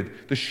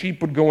separated. The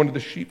sheep would go into the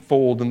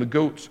sheepfold, and the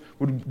goats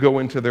would go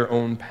into their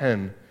own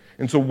pen.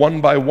 And so one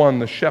by one,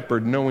 the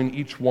shepherd, knowing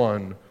each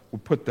one,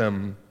 would put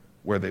them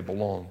where they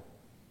belong.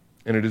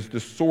 And it is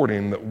this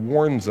sorting that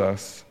warns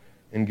us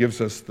and gives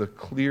us the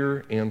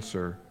clear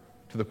answer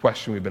to the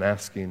question we've been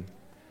asking.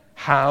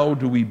 How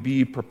do we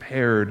be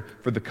prepared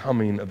for the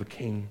coming of the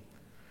King?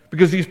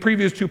 Because these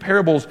previous two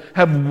parables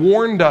have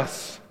warned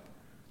us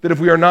that if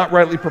we are not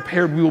rightly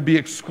prepared, we will be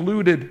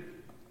excluded,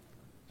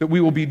 that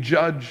we will be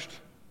judged.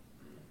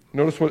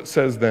 Notice what it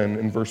says then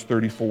in verse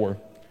 34.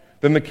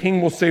 Then the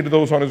king will say to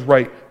those on his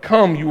right,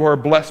 "Come, you who are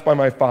blessed by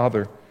my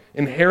Father.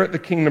 Inherit the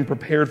kingdom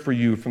prepared for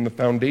you from the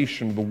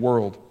foundation of the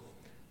world.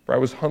 For I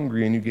was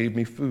hungry, and you gave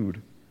me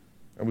food.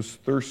 I was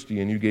thirsty,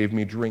 and you gave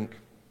me drink.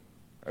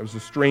 I was a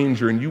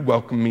stranger, and you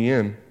welcomed me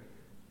in.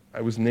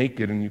 I was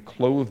naked, and you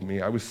clothed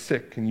me. I was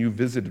sick, and you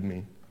visited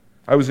me.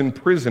 I was in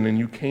prison, and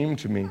you came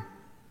to me."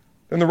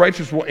 Then the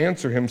righteous will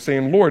answer him,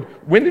 saying, "Lord,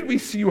 when did we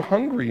see you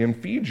hungry and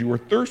feed you, or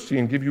thirsty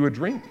and give you a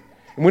drink?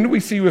 And when did we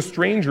see you a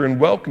stranger and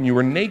welcome you,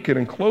 or naked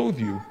and clothe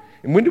you?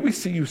 And when did we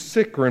see you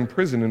sick or in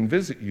prison and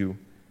visit you?"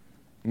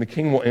 And the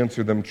king will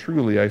answer them,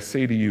 "Truly, I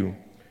say to you,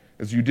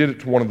 as you did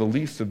it to one of the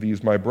least of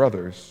these, my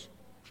brothers,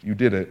 you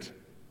did it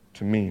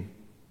to me."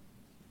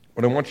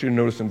 What I want you to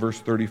notice in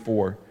verse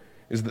 34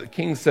 is that the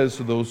king says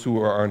to those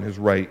who are on his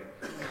right,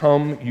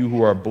 "Come, you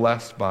who are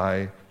blessed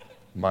by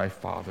my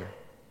Father."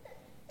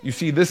 You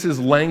see, this is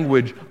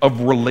language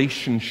of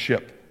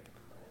relationship.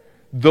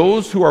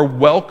 Those who are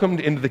welcomed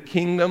into the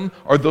kingdom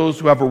are those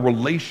who have a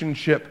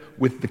relationship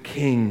with the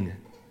king.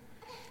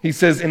 He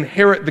says,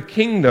 inherit the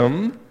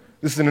kingdom.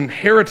 This is an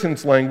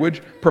inheritance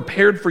language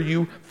prepared for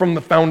you from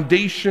the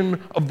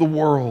foundation of the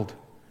world.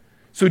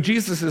 So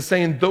Jesus is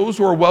saying those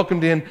who are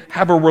welcomed in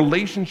have a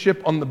relationship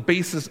on the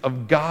basis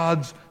of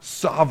God's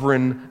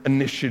sovereign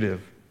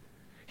initiative.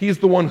 He's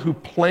the one who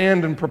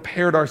planned and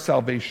prepared our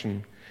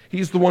salvation.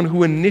 He's the one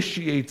who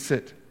initiates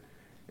it.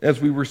 As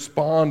we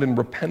respond in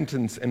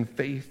repentance and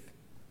faith,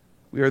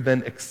 we are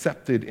then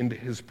accepted into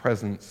his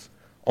presence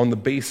on the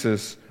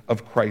basis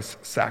of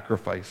Christ's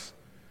sacrifice.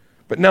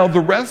 But now the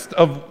rest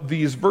of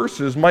these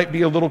verses might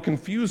be a little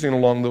confusing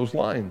along those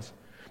lines,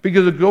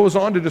 because it goes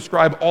on to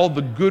describe all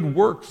the good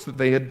works that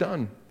they had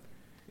done.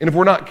 And if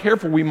we're not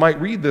careful, we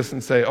might read this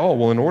and say, oh,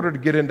 well, in order to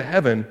get into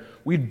heaven,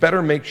 we'd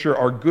better make sure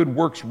our good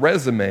works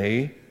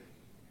resume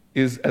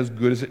is as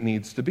good as it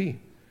needs to be.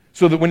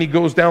 So that when he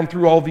goes down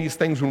through all these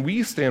things, when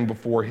we stand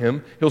before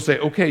him, he'll say,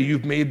 okay,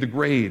 you've made the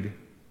grade.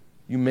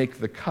 You make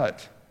the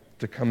cut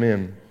to come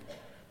in.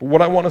 But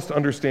what I want us to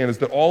understand is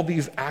that all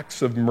these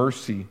acts of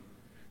mercy,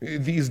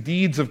 these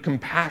deeds of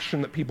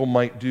compassion that people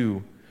might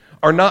do,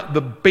 are not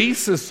the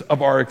basis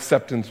of our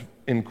acceptance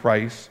in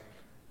Christ,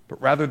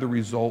 but rather the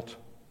result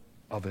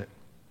of it.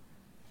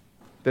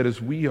 That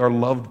as we are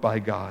loved by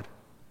God,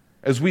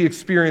 as we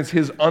experience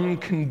his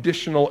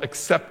unconditional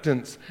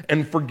acceptance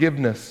and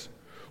forgiveness,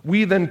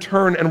 we then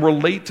turn and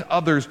relate to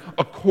others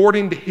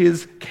according to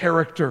his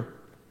character.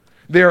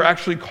 They are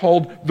actually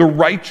called the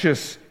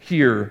righteous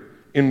here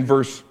in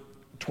verse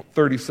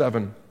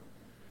 37.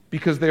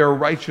 because they are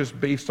righteous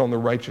based on the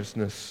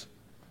righteousness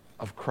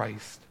of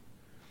Christ.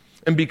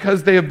 And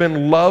because they have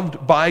been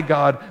loved by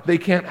God, they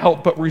can't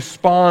help but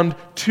respond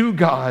to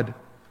God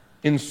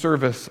in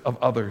service of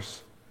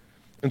others.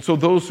 And so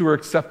those who are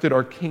accepted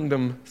are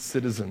kingdom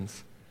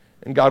citizens.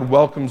 And God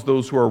welcomes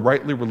those who are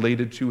rightly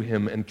related to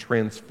him and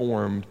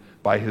transformed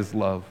by his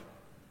love.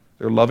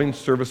 Their loving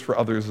service for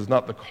others is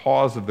not the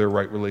cause of their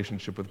right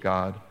relationship with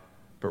God,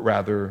 but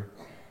rather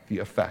the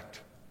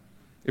effect.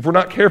 If we're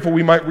not careful,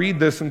 we might read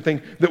this and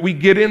think that we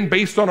get in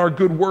based on our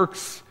good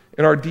works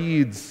and our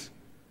deeds.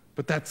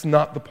 But that's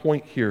not the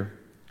point here.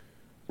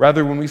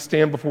 Rather, when we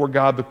stand before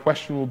God, the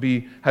question will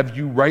be, have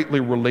you rightly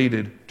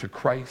related to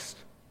Christ?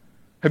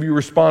 Have you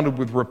responded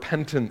with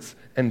repentance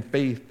and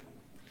faith?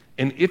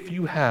 And if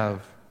you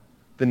have,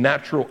 the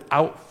natural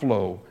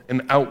outflow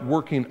and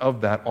outworking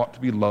of that ought to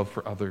be love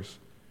for others.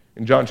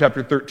 In John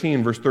chapter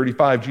 13, verse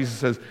 35, Jesus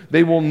says,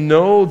 "They will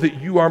know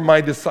that you are my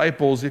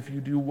disciples if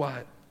you do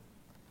what?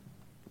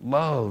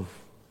 Love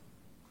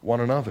one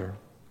another."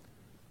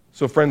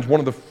 So friends, one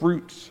of the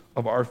fruits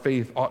of our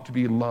faith ought to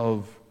be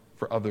love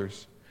for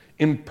others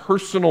in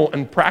personal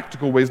and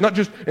practical ways, not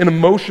just an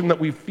emotion that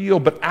we feel,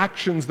 but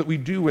actions that we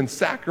do and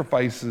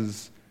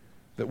sacrifices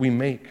that we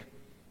make.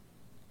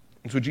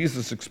 And so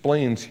Jesus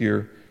explains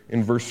here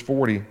in verse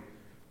 40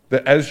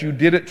 that as you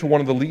did it to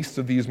one of the least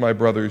of these, my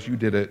brothers, you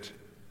did it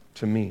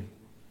to me.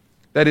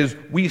 That is,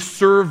 we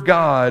serve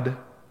God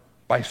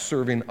by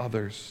serving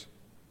others.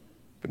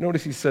 But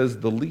notice he says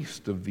the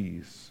least of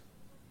these,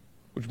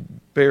 which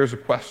bears a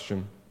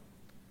question.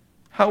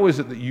 How is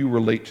it that you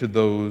relate to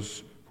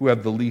those who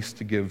have the least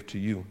to give to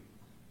you?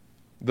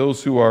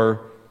 Those who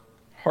are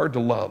hard to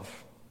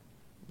love,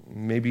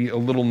 maybe a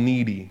little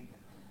needy,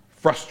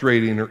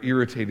 frustrating or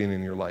irritating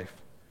in your life.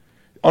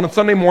 On a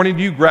Sunday morning,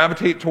 do you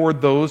gravitate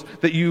toward those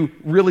that you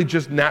really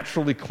just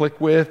naturally click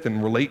with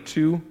and relate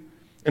to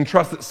and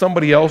trust that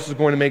somebody else is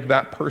going to make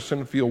that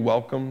person feel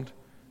welcomed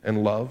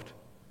and loved?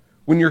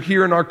 When you're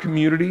here in our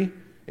community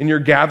and you're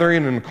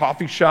gathering in a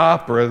coffee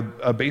shop or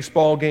a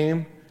baseball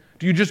game,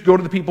 do you just go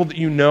to the people that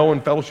you know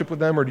and fellowship with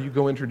them, or do you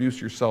go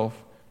introduce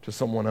yourself to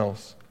someone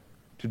else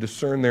to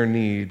discern their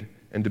need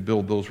and to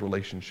build those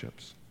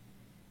relationships?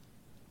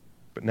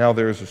 But now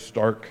there is a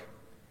stark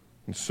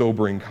and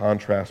sobering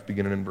contrast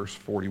beginning in verse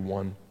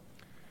 41.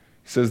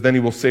 He says, "Then he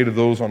will say to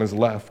those on his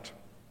left,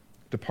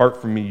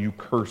 'Depart from me, you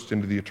cursed,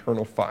 into the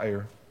eternal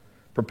fire,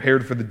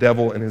 prepared for the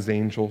devil and his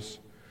angels.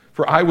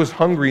 For I was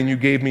hungry, and you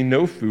gave me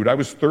no food. I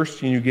was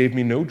thirsty, and you gave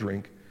me no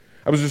drink.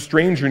 I was a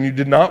stranger, and you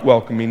did not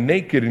welcome me,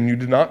 naked, and you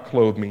did not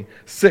clothe me,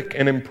 sick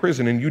and in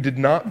prison, and you did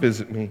not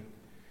visit me.'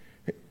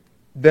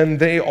 Then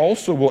they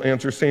also will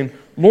answer, saying,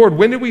 'Lord,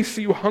 when did we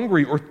see you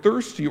hungry or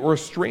thirsty or a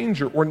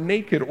stranger or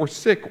naked or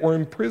sick or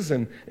in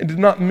prison and did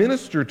not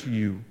minister to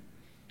you?'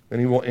 Then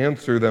he will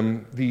answer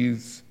them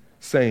these,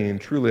 saying,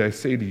 'Truly I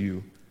say to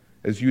you,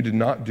 as you did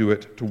not do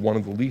it to one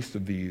of the least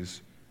of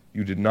these,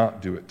 you did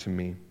not do it to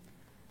me.'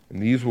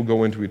 And these will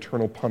go into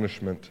eternal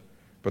punishment,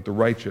 but the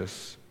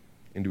righteous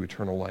into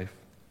eternal life."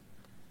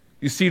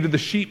 You see, to the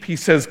sheep he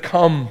says,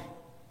 "Come."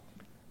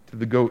 To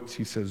the goats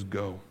he says,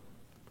 "Go."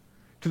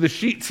 To the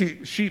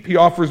sheep he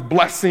offers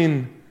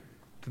blessing.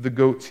 To the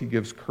goats he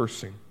gives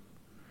cursing.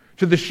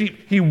 To the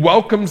sheep he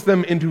welcomes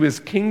them into his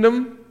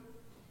kingdom.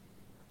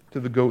 To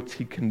the goats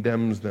he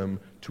condemns them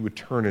to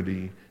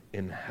eternity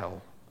in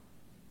hell.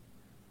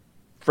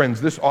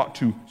 Friends, this ought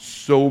to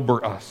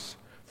sober us.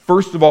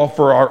 First of all,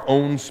 for our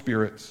own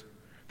spirits,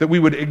 that we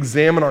would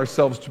examine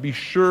ourselves to be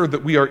sure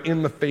that we are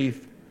in the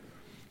faith.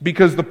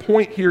 Because the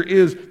point here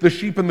is the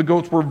sheep and the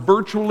goats were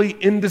virtually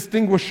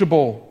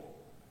indistinguishable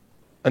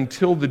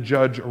until the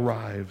judge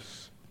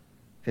arrives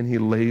and he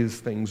lays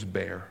things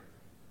bare.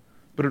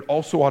 But it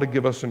also ought to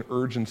give us an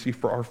urgency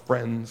for our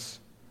friends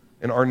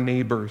and our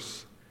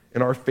neighbors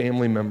and our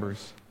family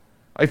members.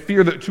 I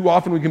fear that too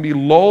often we can be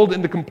lulled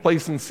into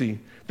complacency,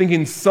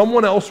 thinking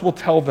someone else will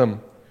tell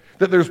them,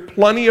 that there's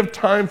plenty of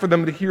time for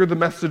them to hear the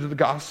message of the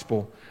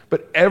gospel.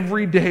 But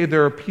every day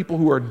there are people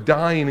who are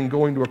dying and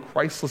going to a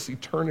Christless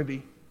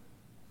eternity.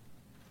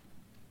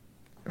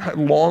 And I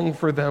long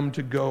for them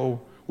to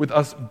go with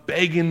us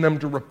begging them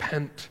to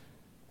repent,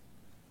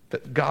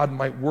 that God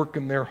might work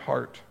in their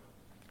heart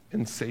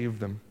and save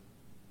them.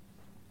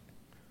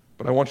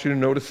 But I want you to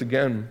notice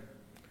again,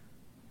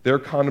 their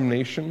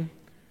condemnation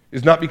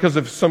is not because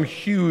of some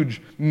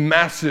huge,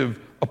 massive,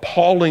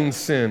 appalling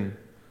sin,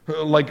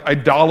 like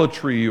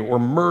idolatry or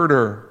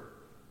murder,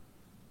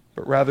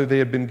 but rather they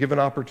had been given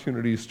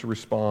opportunities to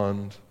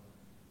respond,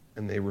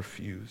 and they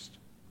refused.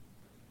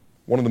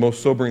 One of the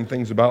most sobering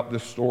things about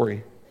this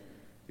story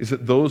is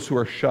that those who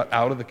are shut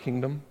out of the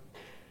kingdom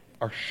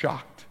are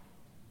shocked.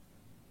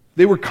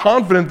 They were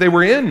confident they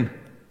were in.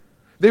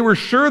 They were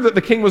sure that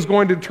the king was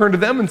going to turn to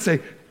them and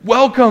say,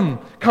 "Welcome,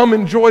 come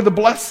enjoy the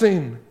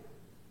blessing."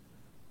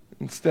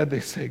 Instead, they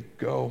say,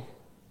 "Go."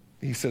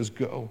 He says,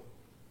 "Go,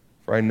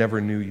 for I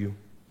never knew you."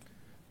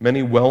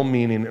 Many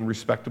well-meaning and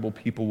respectable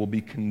people will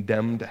be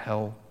condemned to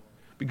hell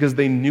because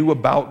they knew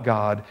about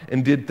God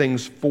and did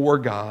things for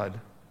God,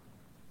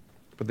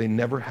 but they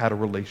never had a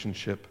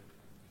relationship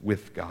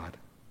with God.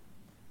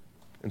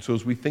 And so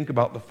as we think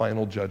about the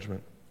final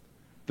judgment,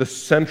 the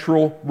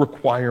central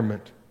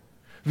requirement,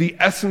 the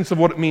essence of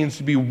what it means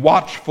to be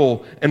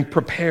watchful and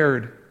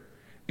prepared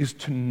is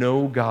to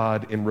know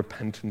God in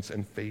repentance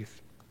and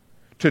faith,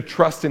 to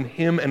trust in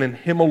Him and in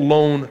Him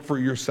alone for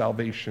your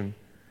salvation.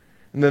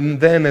 And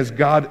then as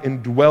God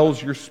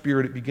indwells your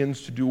spirit, it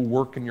begins to do a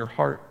work in your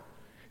heart.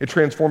 It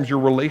transforms your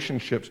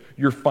relationships,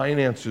 your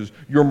finances,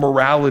 your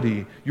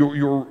morality,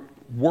 your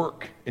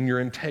work, and your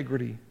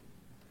integrity.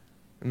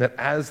 And that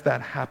as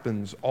that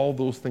happens, all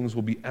those things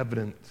will be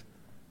evident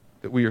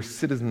that we are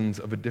citizens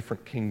of a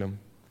different kingdom,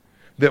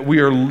 that we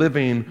are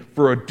living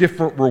for a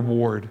different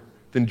reward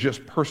than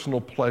just personal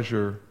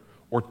pleasure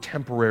or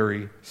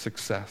temporary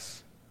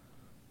success.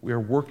 We are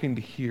working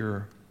to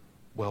hear,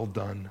 "Well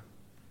done,"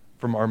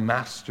 from our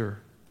Master,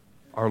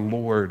 our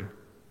Lord,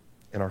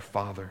 and our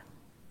Father.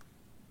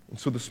 And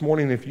so this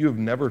morning, if you have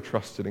never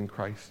trusted in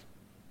Christ,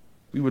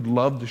 we would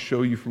love to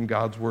show you from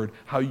God's Word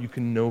how you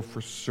can know for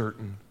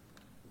certain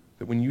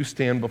that when you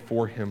stand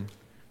before Him,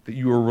 that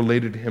you are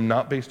related to Him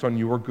not based on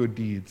your good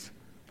deeds,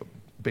 but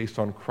based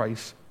on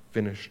Christ's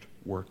finished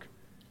work.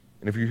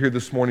 And if you're here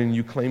this morning and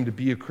you claim to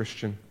be a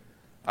Christian,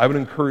 I would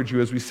encourage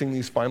you as we sing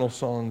these final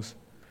songs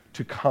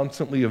to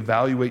constantly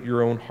evaluate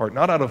your own heart,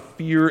 not out of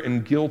fear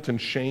and guilt and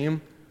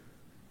shame,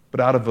 but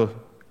out of an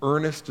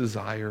earnest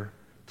desire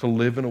to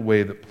live in a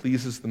way that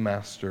pleases the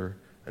Master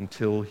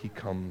until He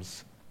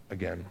comes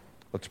again.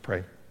 Let's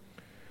pray.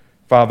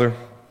 Father,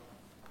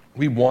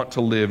 we want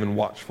to live in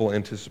watchful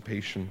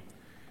anticipation,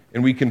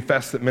 and we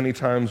confess that many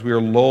times we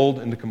are lulled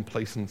into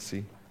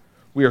complacency.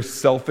 We are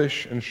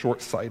selfish and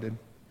short-sighted.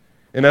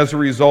 And as a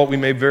result, we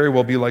may very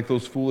well be like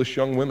those foolish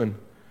young women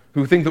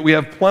who think that we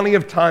have plenty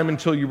of time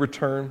until you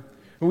return,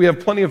 and we have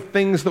plenty of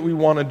things that we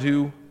want to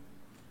do.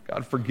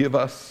 God, forgive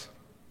us,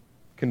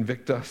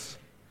 convict us,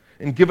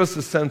 and give us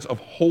a sense of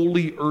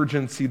holy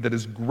urgency that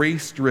is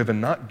grace-driven,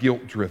 not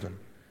guilt-driven,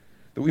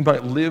 that we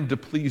might live to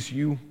please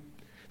you,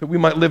 that we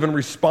might live in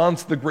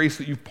response to the grace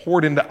that you've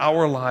poured into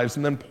our lives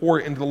and then pour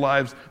it into the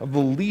lives of the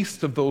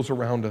least of those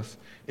around us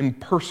in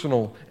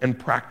personal and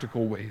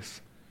practical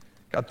ways.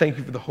 God, thank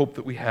you for the hope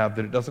that we have,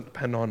 that it doesn't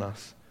depend on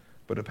us,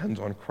 but it depends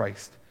on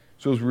Christ.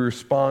 So as we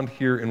respond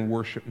here in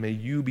worship, may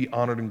you be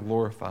honored and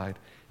glorified,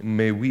 and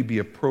may we be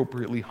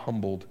appropriately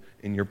humbled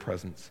in your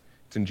presence.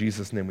 It's in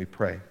Jesus' name we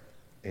pray.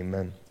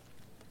 Amen.